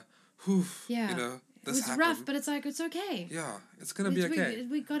a, whew, it was rough, but it's like, it's okay. Yeah, it's gonna be okay.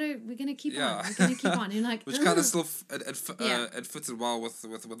 We're gonna keep on. We're gonna keep on. You're like, which kind of still it fitted well with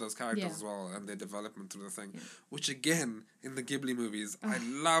those characters as well and their development through the thing. Yeah. Which again, in the Ghibli movies, I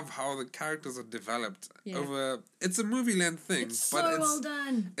love how the characters are developed over. It's a movie length thing, but well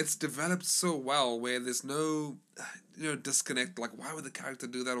done. It's developed so well where there's no, disconnect. Like, why would the character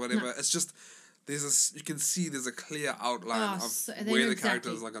do that or whatever? No. It's just. You can see there's a clear outline of where the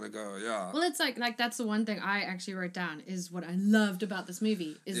characters are going to go, Well, it's like that's the one thing I actually wrote down is what I loved about this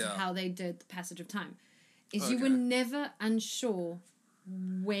movie is how they did the passage of time. Is you were never unsure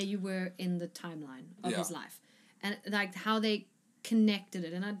where you were in the timeline of his life. And like how they connected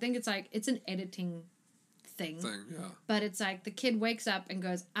it. And I think it's like, it's an editing thing. But it's like the kid wakes up and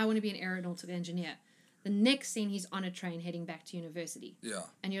goes, I want to be an aeronautical engineer. The next scene, he's on a train heading back to university. Yeah.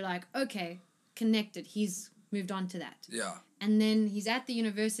 And you're like, okay, connected. He's moved on to that. Yeah. And then he's at the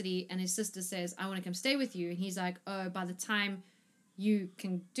university and his sister says, I want to come stay with you. And he's like, oh, by the time you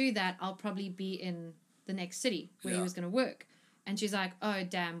can do that, I'll probably be in the next city where he was going to work. And she's like, oh,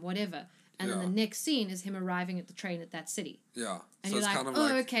 damn, whatever. And then the next scene is him arriving at the train at that city. Yeah. And so you're like, kind of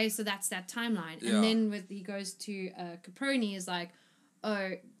oh, okay, so that's that timeline. Yeah. And then he goes to Caproni is like,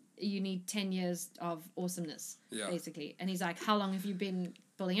 oh, you need 10 years of awesomeness, basically. And he's like, how long have you been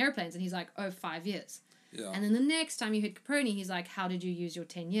building airplanes? And he's like, oh, 5 years. Yeah. And then the next time you hit Caproni, he's like, how did you use your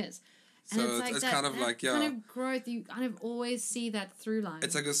 10 years? And so it's that, kind of like, kind of growth, you kind of always see that through line.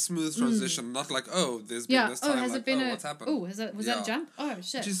 It's like a smooth transition, not like, oh, there's been this time, has like, it been what's happened? Oh, was that a jump? Oh,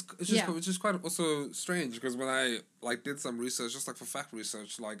 shit. Which is quite also strange, because when I, like, did some research, just, like, for fact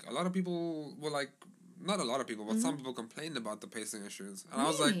research, like, a lot of people were, like, not a lot of people, but some people complained about the pacing issues. And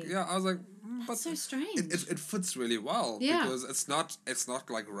Really? I was like, but That's so strange. it fits really well, because it's not,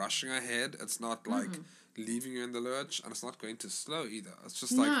 like, rushing ahead, it's not, like... leaving you in the lurch, and it's not going too slow either. It's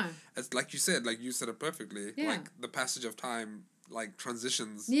just like it's like you said it perfectly. Yeah. Like the passage of time, like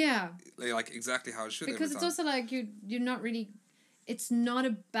transitions. Yeah. Like exactly how it should. Because it's also like you're not really. It's not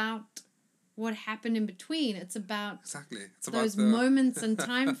about what happened in between. It's about it's those about moments in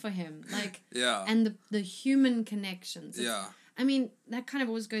time for him, like and the human connections. I mean, that kind of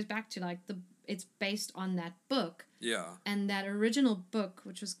always goes back to like it's based on that book. Yeah. And that original book,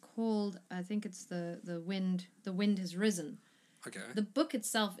 which was called, I think it's the Wind Has Risen. Okay. The book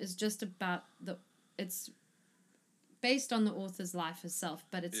itself is just about it's based on the author's life herself,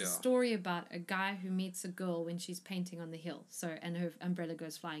 but it's a story about a guy who meets a girl when she's painting on the hill. So, and her umbrella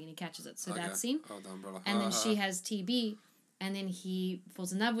goes flying and he catches it. So that scene. Oh, the umbrella. And then she has TB, and then he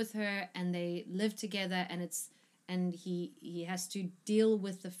falls in love with her, and they live together, and he has to deal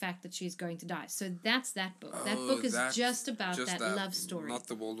with the fact that she's going to die. So that's that book. That book is just about that love story. Not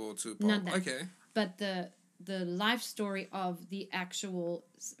the World War II part. Not that. Okay. But the life story of the actual,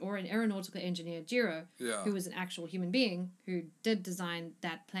 or an aeronautical engineer, Jiro, who was an actual human being, who did design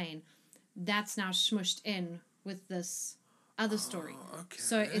that plane, that's now smushed in with this other story. Okay.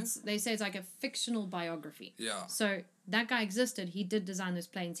 So they say it's like a fictional biography. Yeah. So that guy existed. He did design those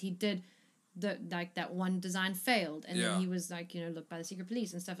planes. He did... that one design failed, and then he was like, looked by the secret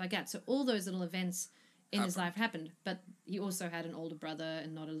police and stuff like that. So all those little events in his life happened, but he also had an older brother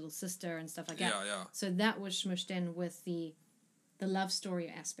and not a little sister and stuff like that. So that was smushed in with the love story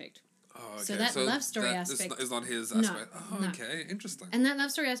aspect. Oh, okay. So that love story aspect is not his aspect. No. Okay, interesting. And that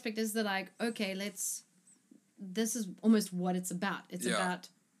love story aspect is that like, okay, this is almost what it's about. It's about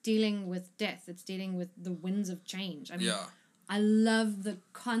dealing with death. It's dealing with the winds of change. I mean, I love the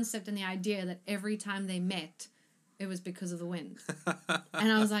concept and the idea that every time they met, it was because of the wind.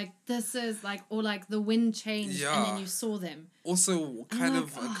 And I was like, this is like, or like the wind changed and then you saw them. Also, kind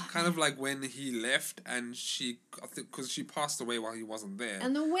of like when he left and I think because she passed away while he wasn't there.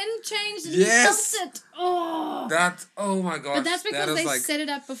 And the wind changed and he felt it. Oh my gosh. But that's because they set it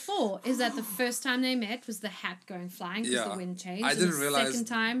up before, is that the first time they met was the hat going flying because the wind changed. I didn't realize second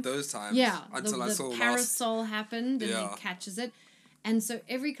time, those times. Until I saw the parasol happened and then catches it. And so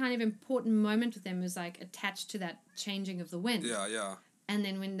every kind of important moment with them is like attached to that changing of the wind. Yeah. And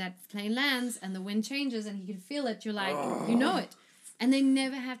then when that plane lands and the wind changes and he can feel it, you're like, you know it. And they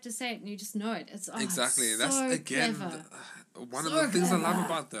never have to say it and you just know it. It's exactly. It's That's so again clever. One of the things I love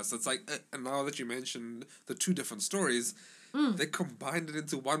about this. It's like, and now that you mentioned the two different stories, they combined it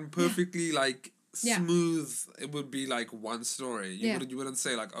into one perfectly like smooth. It would be like one story. You wouldn't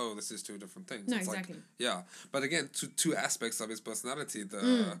say like, oh, this is two different things. No, it's exactly. Like, but again, two aspects of his personality.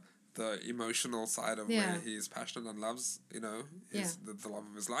 The emotional side of where he's passionate and loves, the love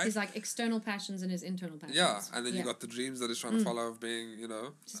of his life. He's like external passions and his internal passions. Yeah, and then you got the dreams that he's trying to follow of being,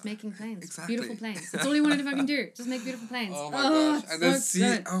 just making planes. Exactly. Beautiful planes. That's all he wanted to fucking do. Just make beautiful planes. Oh my gosh. And the scene,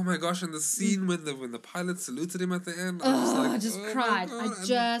 good. oh my gosh, and the scene when the pilot saluted him at the end, I just cried. I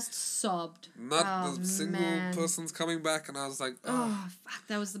just sobbed. Not the single person's coming back, and I was like, oh fuck,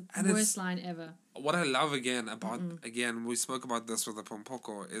 that was the worst line ever. What I love about we spoke about this with the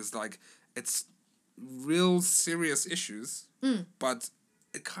Pompoko, is like it's real serious issues, but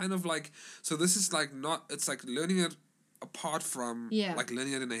it kind of like, so this is like not, it's like learning it apart from like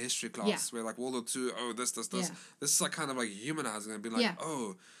learning it in a history class where like World War II, this this is like kind of like humanizing and being like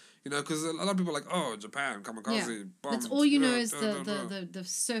because a lot of people are like, oh, Japan, kamikaze, bombed. That's all you know is the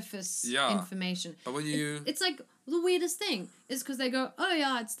surface information. But when it's like the weirdest thing is because they go, oh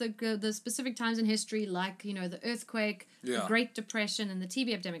yeah, it's the specific times in history, like the earthquake, the Great Depression, and the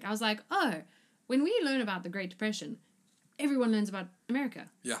TB epidemic. I was like, oh, when we learn about the Great Depression, everyone learns about America.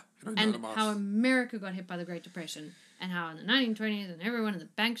 Yeah, and how America got hit by the Great Depression, and how in the 1920s and everyone in the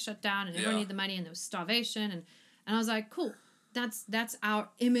bank shut down and everyone needed the money and there was starvation and I was like, cool. That's our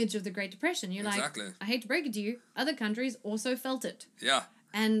image of the Great Depression. You're like, I hate to break it to you, other countries also felt it. Yeah.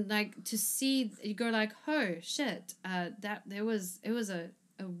 And like to see, you go like, oh shit, it was a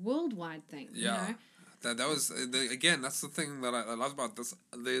worldwide thing. Yeah. You know? That was again. That's the thing that I love about this.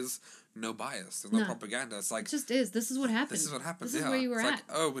 There's no bias. There's no propaganda. It's like it just is. This is what happened. This is what happened. This is where you were it's at. Like,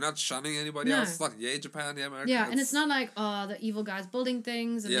 oh, we're not shunning anybody else. It's like yay Japan, yay America. Yeah, and it's not like the evil guys building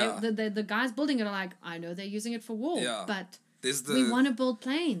things and the guys building it are like, I know they're using it for war, but we want to build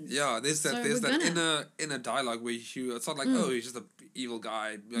planes. Yeah, there's that inner dialogue where it's not like he's just a evil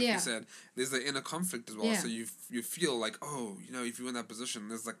guy, like you said. There's the inner conflict as well. Yeah. So you feel like, oh, you know, if you're in that position,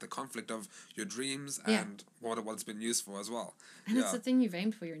 there's like the conflict of your dreams and what it's been used for as well. And it's the thing you've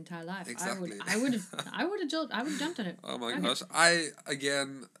aimed for your entire life. Exactly. I would have jumped on it. Oh my gosh.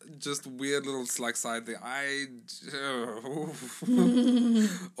 Again, just weird little side thing.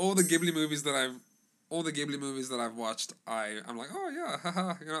 All the Ghibli movies that I've watched, I'm like, oh yeah,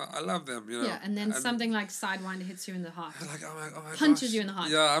 haha, you know, I love them, you know. Yeah, and then something like Sidewinder hits you in the heart. Like, oh my punches you in the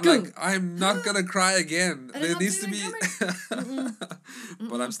heart. Yeah, I'm like, I'm not gonna cry again. There needs to be.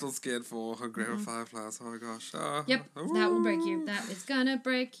 But I'm still scared for her Grave of Fireflies. Oh my gosh. Yep, that will break you. That is gonna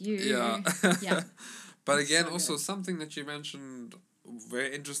break you. Yeah. Yeah. But again, also something that you mentioned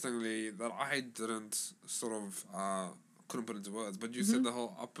very interestingly that I didn't sort of couldn't put into words, but you said the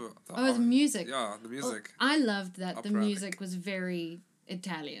whole opera. The music. Yeah, the music. I loved that the music was very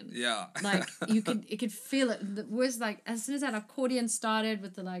Italian. Yeah. Like you could feel it. It was like as soon as that accordion started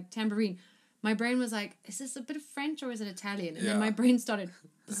with the like tambourine, my brain was like, is this a bit of French or is it Italian? And then my brain started,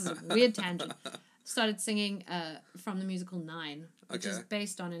 this is a weird tangent, started singing from the musical Nine, which is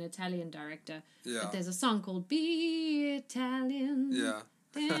based on an Italian director. Yeah. But there's a song called Be Italian. Yeah.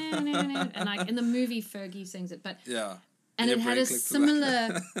 And like in the movie Fergie sings it, but yeah. And it had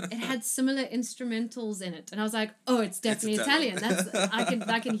similar instrumentals in it, and I was like, "Oh, it's definitely Italian."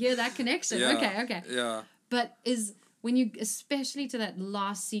 I can hear that connection. Yeah. Okay. Yeah. But when you, especially to that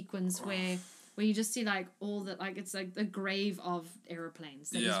last sequence where you just see like all that, like it's like the grave of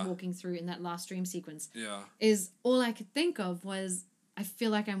aeroplanes that he's walking through in that last dream sequence. Yeah. Is all I could think of was I feel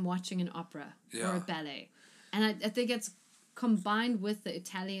like I'm watching an opera or a ballet, and I think it's combined with the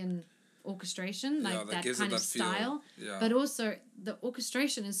Italian orchestration, like that kind of style, but also the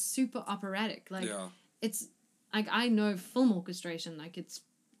orchestration is super operatic. Like it's like I know film orchestration, like it's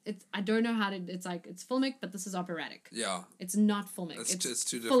I don't know how to. It's like it's filmic, but this is operatic. Yeah, it's not filmic. It's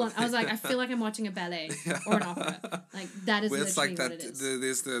too full different. On. I was like, I feel like I'm watching a ballet or an opera. Like that is literally like what it is.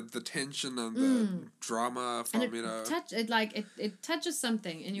 There's the tension and the drama from and it touches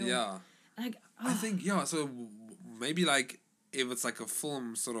something in your like. Oh. I think so maybe like. If it's like a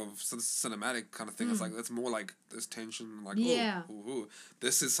film sort of cinematic kind of thing, it's like it's more like there's tension, like ooh.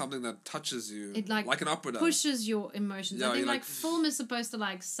 This is something that touches you, it like an opera does. Pushes your emotions. I think like film is supposed to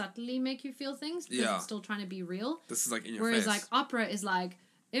like subtly make you feel things because it's still trying to be real. This is like in your face. Whereas like opera is like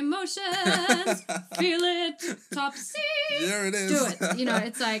emotions, feel it, top C. There it is. Do it. You know,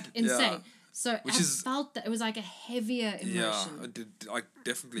 it's like insane. Yeah. So I felt that it was like a heavier emotion. Yeah, it did, like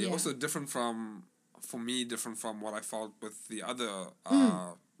definitely. Yeah. Also different from what I felt with the other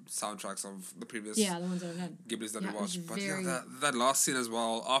soundtracks of the previous the ones that I've had. Ghiblis that we watched. But that last scene as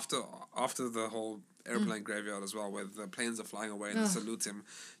well, after the whole airplane graveyard as well, where the planes are flying away and they salute him,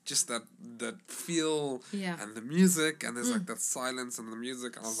 just that feel and the music, and there's like that silence and the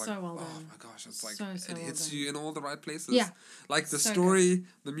music, and I was like, well oh my gosh, it's like it hits well you in all the right places. Yeah. Like the story, good.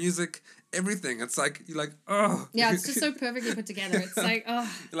 The music, everything. It's like you're like, oh. Yeah, it's just so perfectly put together. It's like,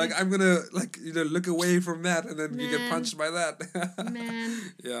 oh. You're like, I'm gonna look away from that, and then you get punched by that.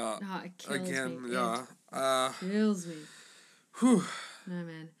 Man. Yeah. Oh, it kills Again, me. Yeah. Kills me. Whew. No,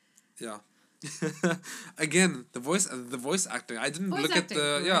 man. Yeah. Again, the voice acting. I didn't look at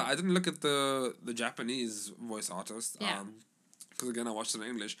the Japanese voice artist. Yeah. Because again, I watched it in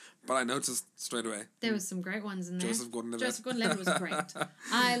English, but I noticed straight away. There was some great ones in there. Joseph Gordon-Levitt. Joseph Gordon-Levitt was great.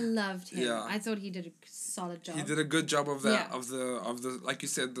 I loved him. Yeah. I thought he did a solid job. He did a good job of that, of the like you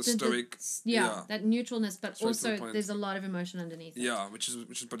said, the stoic. That neutralness, but straight also there's a lot of emotion underneath it. Yeah, which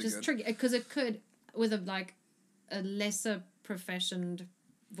is pretty just good. Tricky, because it could, with a lesser professioned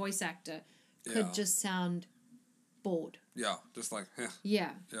voice actor, could just sound bored. Yeah, just like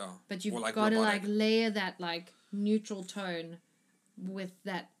Yeah. But you've got to layer that neutral tone with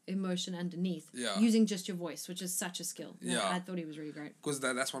that emotion underneath. Yeah. Using just your voice, which is such a skill. Yeah. I thought he was really great. Because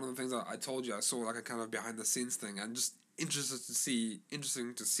that's one of the things that I told you. I saw a kind of behind the scenes thing, and just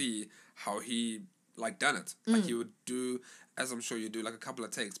interesting to see how he done it. Like he would do, as I'm sure you do, a couple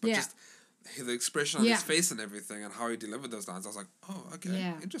of takes, but just the expression on his face and everything and how he delivered those lines, I was like, oh,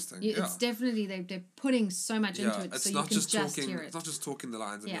 okay, interesting. It's definitely, they're putting so much into it, it's so not you can just talking, hear it. It's not just talking the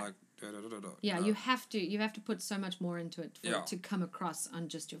lines and be like, you have to put so much more into it for it to come across on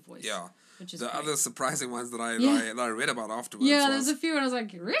just your voice. Yeah. Which is the great. other surprising ones that I read about afterwards. Yeah, there's a few and I was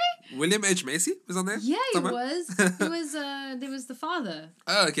like, really? William H. Macy was on there? Yeah, somewhere? He was. He was there was the father.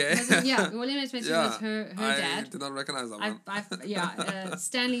 Oh, okay. William H. Macy was her dad. I did not recognize that one.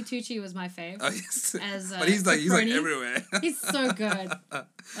 Stanley Tucci was my fave. Oh, yes. As, but he's like everywhere. He's so good.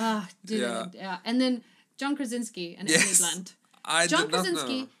 Oh, dude. Yeah. And then John Krasinski and Emily Blunt. I did not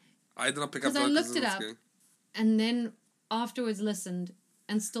know. I did not pick up John Krasinski. Because I looked it up and then afterwards listened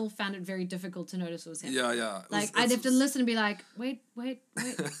and still found it very difficult to notice it was him. Yeah. Like, I'd have to listen and be like, wait.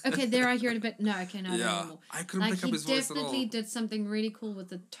 Okay, there I hear it a bit. No, okay, no, no more. I couldn't pick up his voice at all. He definitely did something really cool with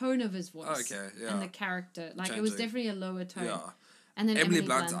the tone of his voice. Oh, okay, yeah. And the character. Like, it was definitely a lower tone. Yeah. And then Emily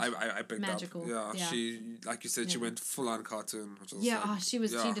Blunt, I picked magical. up. Yeah, she, like you said, she went full on cartoon. Which was she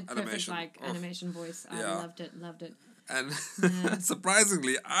did perfect, animation voice. I loved it. And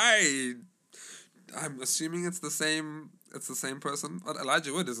surprisingly, I'm assuming it's the same person. But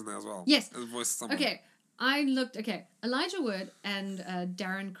Elijah Wood isn't there as well. Yes. As voice someone. Okay. Elijah Wood and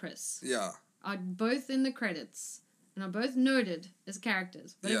Darren Criss. Yeah. Are both in the credits and are both noted as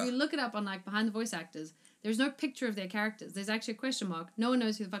characters. But if you look it up on like behind the voice actors, there's no picture of their characters. There's actually a question mark. No one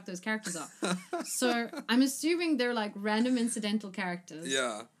knows who the fuck those characters are. So I'm assuming they're like random incidental characters.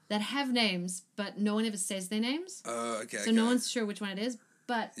 Yeah. That have names, but no one ever says their names. Okay. So no one's sure which one it is.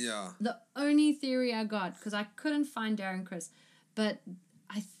 But the only theory I got, because I couldn't find Darren Criss, but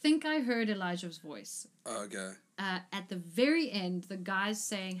I think I heard Elijah's voice. Okay. At the very end, the guy's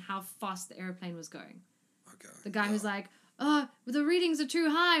saying how fast the airplane was going. Okay. The guy who's like, the readings are too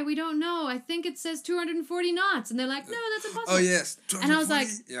high. We don't know. I think it says 240 knots. And they're like, no, that's impossible. Oh, yes. And I was like,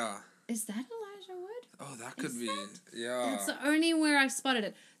 yeah. Is that Elijah Wood? Oh, that could be. Yeah. That's the only where I spotted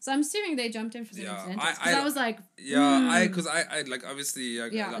it. So I'm assuming they jumped in for some incidentals. Because I was like, because I like, obviously, I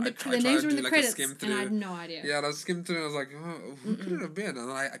tried names to were in do the like credits, a skim through. and I had no idea. Yeah, and I skimmed through and I was like, who could it have been? And then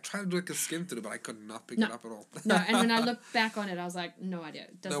I tried to do like a skim through, but I could not pick it up at all. No, and when I looked back on it, I was like, no idea.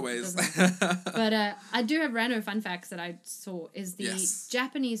 No ways. But I do have random fun facts that I saw, is the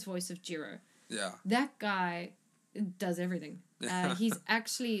Japanese voice of Jiro. Yeah. That guy does everything. He's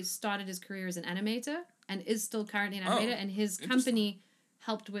actually started his career as an animator and is still currently an animator, and his company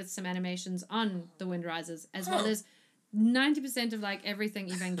helped with some animations on The Wind Rises, as well as 90% of like everything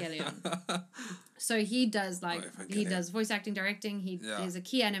Evangelion. So he does he does voice acting, directing. He is a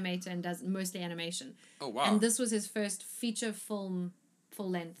key animator and does mostly animation. Oh wow! And this was his first feature film,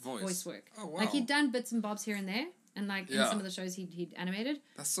 full length voice work. Oh wow! Like he'd done bits and bobs here and there. And like in some of the shows he'd animated.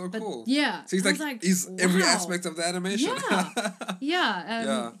 That's so cool. Yeah. So he's every aspect of the animation.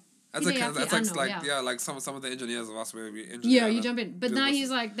 Yeah. That's like some of the engineers of us where we engineer. Yeah, you jump in. But now they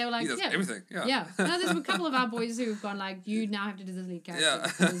were like, he does everything. Yeah. Yeah. Now there's a couple of our boys who've gone like, you now have to do this lead character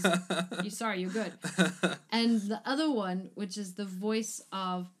because you're good. And the other one, which is the voice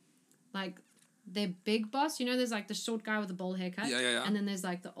of like their big boss, there's like the short guy with the bowl haircut. Yeah. And then there's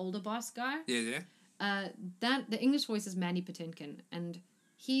like the older boss guy. Yeah. The English voice is Mandy Patinkin, and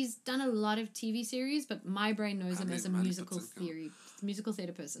he's done a lot of TV series, but my brain knows him as a musical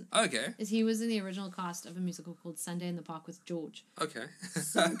theatre person. Okay. He was in the original cast of a musical called Sunday in the Park with George. Okay.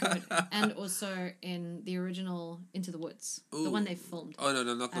 So good. And also in the original Into the Woods, the one they filmed. Oh no,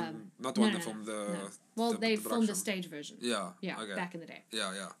 not the one they filmed Well, they filmed the stage version. Yeah. Okay. Back in the day.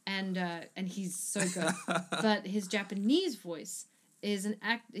 Yeah. And he's so good. But his Japanese voice is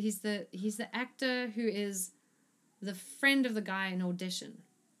he's the actor who is the friend of the guy in Audition.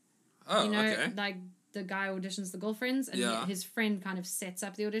 Oh, okay. Like the guy auditions the girlfriends, and his friend kind of sets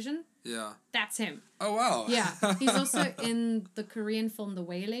up the audition. Yeah. That's him. Oh, wow. Yeah. He's also in the Korean film The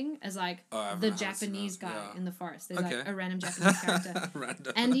Wailing as like the Japanese guy in the forest. There's like a random Japanese character.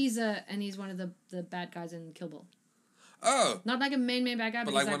 Random. And he's one of the bad guys in Kill Bill. Oh. Not like a main bad guy,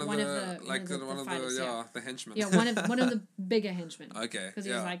 but he's like one of the henchmen. Yeah, one of the bigger henchmen. Okay. Because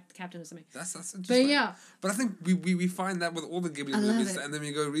he was like the captain or something. That's interesting. But yeah. But I think we find that with all the Ghibli movies, and then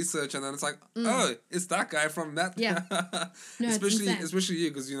we go research, and then it's like, oh, it's that guy from that. Yeah. No, especially you,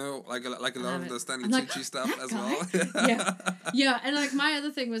 because like a lot of the Stanley Tucci stuff as well. Yeah, and like my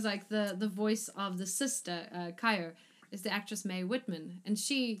other thing was like the voice of the sister, Kaio, is the actress Mae Whitman, and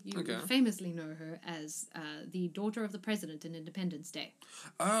you famously know her as the daughter of the president in Independence Day.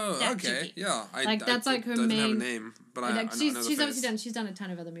 Oh, that okay, chicky. yeah. That's like her main. Have a name, but I know she's the obviously done a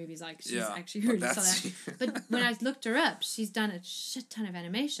ton of other movies. Like she's actually really solid. But when I looked her up, she's done a shit ton of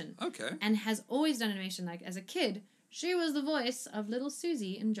animation. Okay. And has always done animation. Like as a kid, she was the voice of little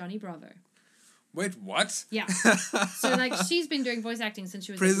Susie in Johnny Bravo. Wait, what? Yeah. So, like, she's been doing voice acting since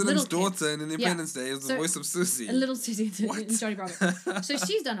she was President's a little daughter kid. in Independence Day is the voice of Susie. A little Susie in Johnny Bravo. So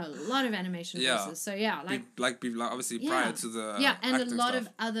she's done a lot of animation voices. So yeah, like obviously prior to the and a lot stuff. of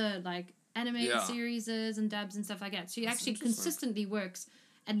other like animated series and dubs and stuff like that. She actually consistently works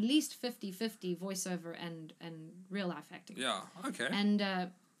at least 50-50 voiceover and real life acting. Yeah. Okay. And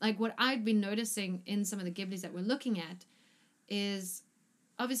like what I'd been noticing in some of the Ghiblis that we're looking at is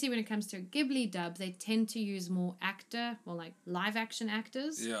obviously when it comes to a Ghibli dub, they tend to use more like live action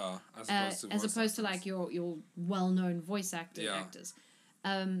actors. Yeah, as opposed to like your well-known voice actors.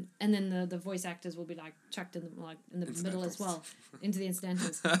 And then the voice actors will be like chucked in the middle as well into the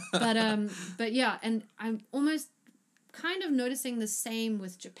incidentals. But yeah, and I'm almost kind of noticing the same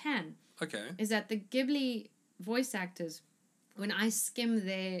with Japan. Okay. Is that the Ghibli voice actors, when I skim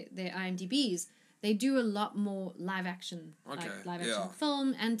their IMDb's, they do a lot more live action,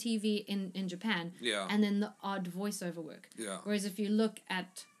 film and TV in Japan. Yeah. And then the odd voiceover work. Yeah. Whereas if you look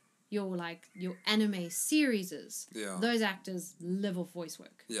at your anime series, those actors live off voice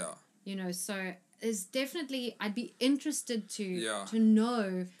work. Yeah. You know, so there's definitely, I'd be interested to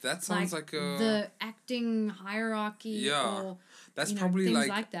know that sounds like the acting hierarchy or that's probably things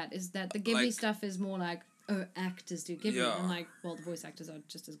like that. Is that the Ghibli stuff is more like, oh, actors do Ghibli. Yeah. I'm like, well, the voice actors are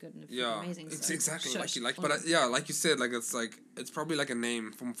just as good and amazing. It's so exactly like you like. But like you said, it's probably like a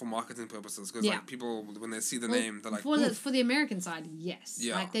name for marketing purposes because like people when they see the name, they're like for the American side, yes,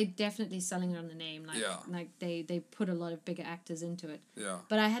 like they're definitely selling it on the name. Like they put a lot of bigger actors into it. Yeah.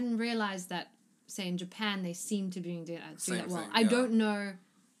 But I hadn't realized that, say in Japan, they seem to be doing that well. Thing, I don't know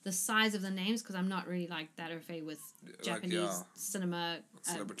the size of the names because I'm not really like that au fait with Japanese cinema,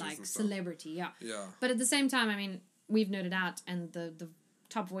 celebrity, Yeah. But at the same time, I mean, we've nerded out, and the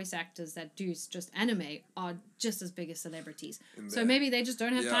top voice actors that do just anime are just as big as celebrities. So maybe they just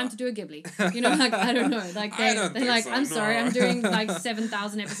don't have time to do a Ghibli. You know, like, I don't know. Like, they're like, I'm sorry, I'm doing like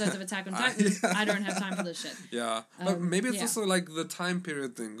 7,000 episodes of Attack on Titan. I don't have time for this shit. Yeah. But maybe it's also like the time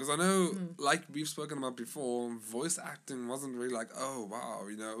period thing. Because I know, like we've spoken about before, voice acting wasn't really like, oh, wow.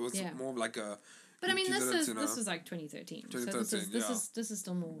 You know, it was more like a... But I mean, this is like 2013. 2013, so this is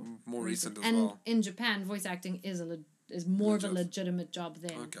still more recent as and well. And in Japan, voice acting is more of a legitimate job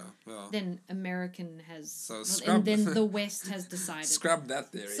than American has. And then the West has decided. Scrap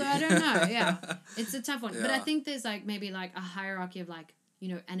that theory. So I don't know. Yeah, it's a tough one. But I think there's like maybe like a hierarchy of like, you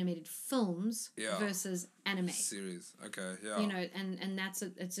know, animated films versus anime series. Okay, yeah. You know, and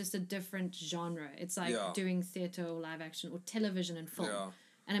it's just a different genre. It's like doing theater or live action or television and film. Yeah.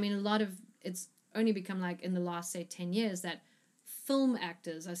 And I mean, a lot of it's only become like in the last, say, 10 years that film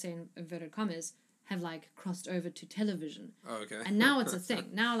actors, I say in inverted commas, have like crossed over to television. Oh, okay. And now it's a thing.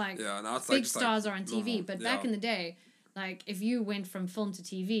 Now like now it's big stars are on TV. Normal. But back in the day, like if you went from film to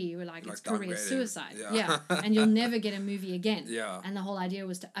TV, you were like it's career suicide. Yeah. And you'll never get a movie again. Yeah. And the whole idea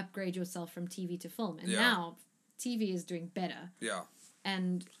was to upgrade yourself from TV to film. And now TV is doing better. Yeah.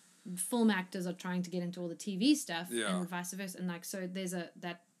 And film actors are trying to get into all the TV stuff and vice versa. And like so there's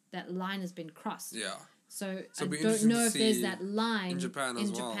that line has been crossed. Yeah. So I don't know if there's that line in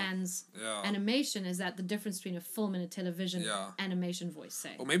Japan's Yeah. animation. Is that the difference between a film and a television animation voice,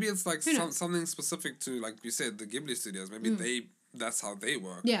 say? Or maybe it's like something specific to, like you said, the Ghibli studios. Maybe that's how they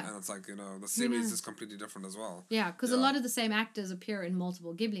work. Yeah. And it's like, you know, the series is completely different as well. Yeah, because a lot of the same actors appear in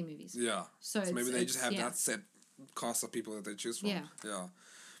multiple Ghibli movies. Yeah. So maybe they just have that set cast of people that they choose from. Yeah. Yeah.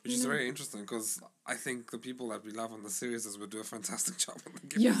 Which is very interesting because I think the people that we love on the series would do a fantastic job on the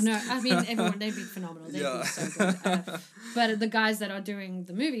Ghibli. Yeah, no, I mean, everyone, they'd be phenomenal. They'd be so good. But the guys that are doing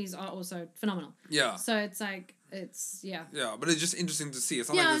the movies are also phenomenal. Yeah. So it's like, Yeah, but it's just interesting to see.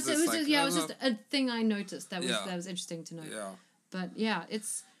 It's not it was just a thing I noticed that was interesting to know. Yeah. But yeah,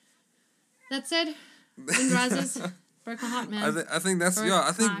 it's... That said, Wind Rises, broke my heart, man. I think that's...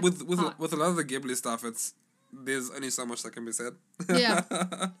 I think with a lot of the Ghibli stuff, there's only so much that can be said. Yeah.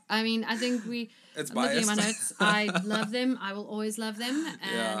 I mean, I think it's I'm biased. looking at my notes. I love them. I will always love them.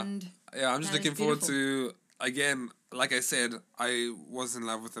 And I'm just looking forward to, again, like I said, I was in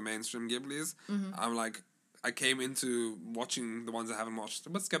love with the mainstream Ghiblis. Mm-hmm. I'm like, I came into watching the ones I haven't watched a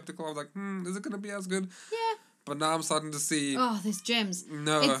bit skeptical. I was like, is it going to be as good? Yeah. But now I'm starting to see... Oh, there's gems.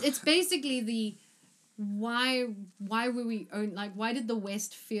 No. It's basically the... Why were we why did the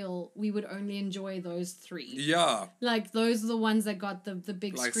West feel we would only enjoy those three? Yeah. Like those are the ones that got the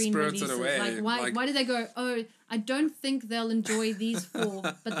big screen Spirited releases. Away. Why did they go, oh, I don't think they'll enjoy these four,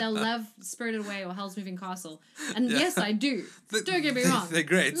 but they'll love Spirited Away or Howl's Moving Castle. And yes, I do. Don't get me wrong. They're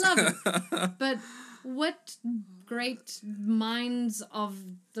great. Love it. But what great minds of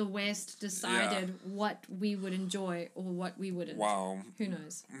the West decided what we would enjoy or what we wouldn't. Wow. Who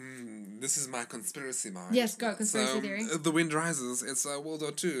knows? This is my conspiracy mind. Yes, go, conspiracy theory. The Wind Rises, it's World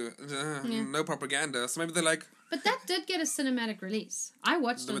War II. No propaganda. So maybe they're like... But that did get a cinematic release. I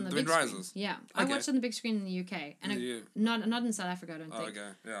watched it on the big screen. Rises? Yeah. I watched it on the big screen in the UK. And not in South Africa, I don't think. Okay,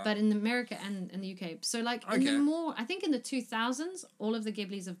 yeah. But in America and in the UK. So, like, in the more... I think in the 2000s, all of the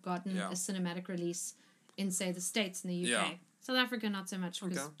Ghiblis have gotten a cinematic release in, say, the States and the UK. Yeah. South Africa, not so much,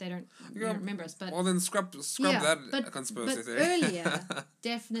 because they don't remember us. But well, then scrap that conspiracy theory. But earlier,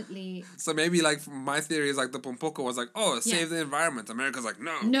 definitely... So maybe, like, my theory is, like, the Pompoko was like, save the environment. America's like,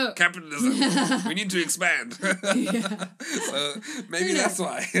 no. Capitalism. We need to expand. So maybe that's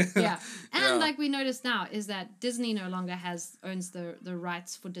why. And, like, we notice now is that Disney no longer owns the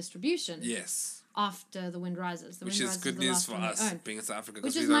rights for distribution. Yes. After The Wind Rises. Which is good news for us, being in South Africa.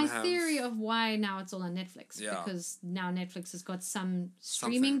 Which is my theory of why now it's all on Netflix. Yeah. Because now Netflix has got some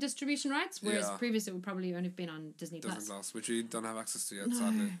streaming distribution rights, whereas previously it would probably only have been on Disney+. Which we don't have access to yet,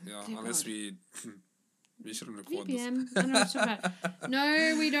 sadly. Yeah, unless we shouldn't record VPN. I don't know what you're talking about.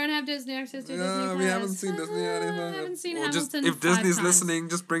 No, we don't have Disney access to Disney+. We haven't seen Disney anymore. I haven't seen Hamilton just if Disney's listening,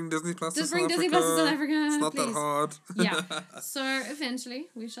 just bring Disney Plus to South Africa. Just bring Disney Plus to South Africa, It's not that hard. Yeah. So eventually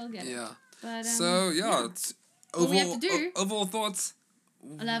we shall get it. But, it's overall, we have to do. Overall thoughts.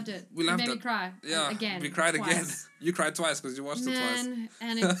 I loved it. We loved it. Made it. me cry. Yeah. Again. We cried twice. again. You cried twice because you watched it twice.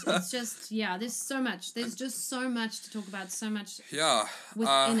 And it's just, there's so much. There's just so much to talk about, so much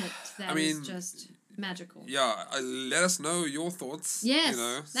within it that is just magical. Yeah. Let us know your thoughts. Yes, you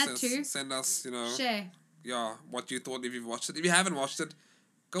know, that too. Send us, Share. Yeah, what you thought if you've watched it. If you haven't watched it,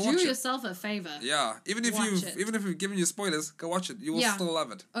 go do watch it. Do yourself a favor. Yeah, even if we've given you spoilers, go watch it. You will still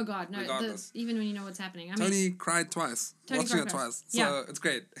love it. Oh God, no! Even when you know what's happening. Tony cried twice. Watching it twice, so it's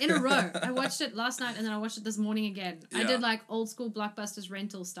great. In a row. I watched it last night and then I watched it this morning again. I did like old school Blockbusters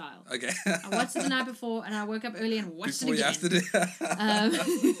rental style. Okay. I watched it the night before and I woke up early and watched it again.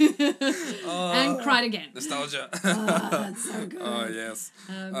 And cried again. Nostalgia. Oh, that's so good. Oh yes.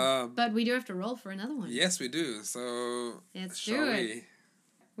 But we do have to roll for another one. Yes, we do. So let's do it.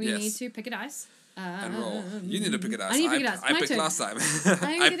 We need to pick a dice. And roll. You need to pick a dice. I need to pick a dice. I picked last time.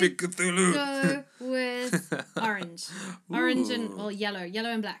 I picked Cthulhu. Go with orange. Orange and, yellow. Yellow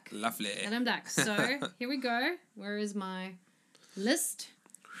and black. Lovely. Yellow and black. So, here we go. Where is my list?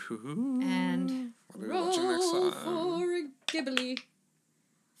 And roll for a Ghibli.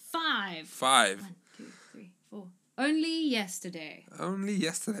 5. 5. 1, 2, 3, 4. Only Yesterday. Only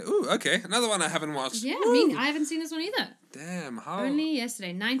Yesterday. Ooh, okay. Another one I haven't watched. Yeah, I haven't seen this one either. Damn, how? Only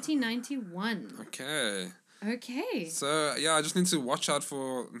Yesterday, 1991. Okay. So, I just need to watch out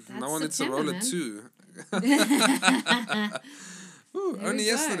for... No one needs to roll it too. Ooh, Only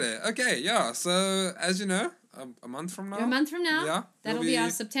Yesterday. Okay, so, as you know, a month from now. A month from now. Yeah. That'll be our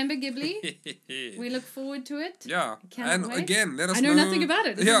September Ghibli. We look forward to it. Yeah. Can't wait. Again, let us know. I know nothing about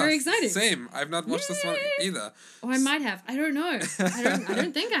it. It's very exciting. Same. I've not watched this one either. Or I might have. I don't know. I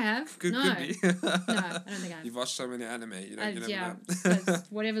don't think I have. Could be. No, I don't think I have. You've watched so many anime. You never know.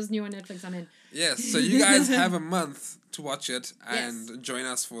 Whatever's new on Netflix, I'm in. Yes. So you guys have a month to watch it and join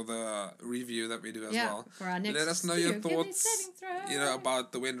us for the review that we do as well. For our next Let us know your thoughts,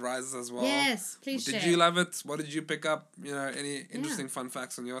 about The Wind Rises as well. Yes, please share. Did you love it? What did you pick up? Any interesting fun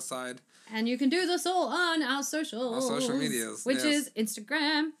facts on your side? And you can do this all on our socials. Our social medias. Which is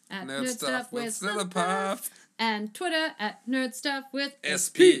Instagram at Nerdstuff with Slillapuff. And Twitter at Nerdstuff with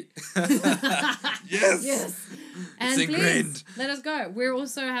SP. Yes. And please let us go. We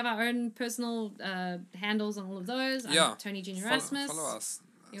also have our own personal handles on all of those. I'm Tony Junior Erasmus. Follow us.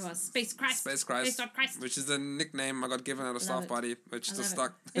 You are Space Christ. Space Christ. Which is the nickname I got given at a staff party, which still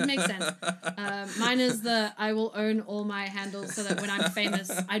stuck. It makes sense. Mine is I will own all my handles so that when I'm famous,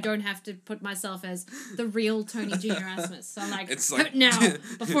 I don't have to put myself as the real Tony Junior Erasmus. So I'm like now,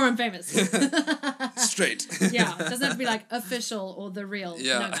 before I'm famous. Straight. Yeah, it doesn't have to be like official or the real.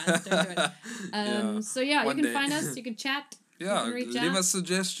 Yeah. No, guys, don't do it. So you can find us, you can chat. Yeah, leave us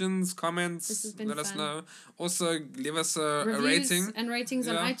suggestions, comments, let us know. Also, leave us a rating. And ratings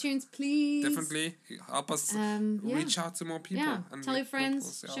on iTunes, please. Definitely. Help us reach out to more people. Yeah, and tell your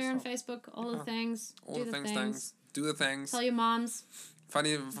friends, share on Facebook, all the things. Do the things. Tell your moms.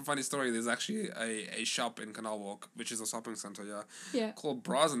 Funny story, there's actually a shop in Canal Walk, which is a shopping center, called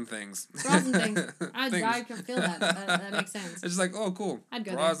Bras and Things. Bras and Things. I can feel that. That makes sense. It's just like, oh, cool. I'd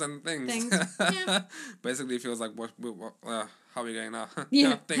go Bras there. and Things. Yeah. Basically, it feels like, how are we going now?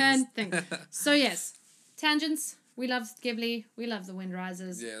 Things. So, yes. Tangents, We loved Ghibli. We loved The Wind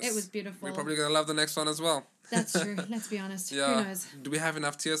Rises. Yes. It was beautiful. We're probably going to love the next one as well. That's true. Let's be honest. Yeah. Who knows? Do we have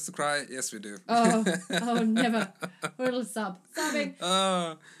enough tears to cry? Yes, we do. Oh, never. We're a little sobbing.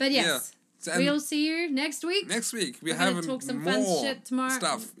 But yes. Yeah. We'll see you next week. Next week. We're having talk some more fun shit tomorrow.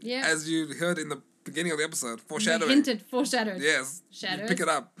 Stuff. Yeah. As you heard in the beginning of the episode. Foreshadowing. Hinted. Foreshadowed. Yes. Shadows. Pick it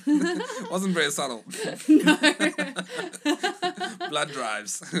up. Wasn't very subtle. No. Blood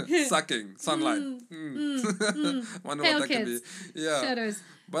drives. Sucking. Sunlight. Wonder Pale what that kids. could be. Yeah. Shadows.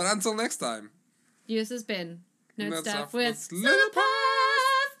 But until next time. This has been Nerd Stuff with Lillipuff.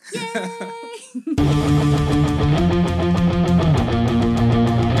 Yay!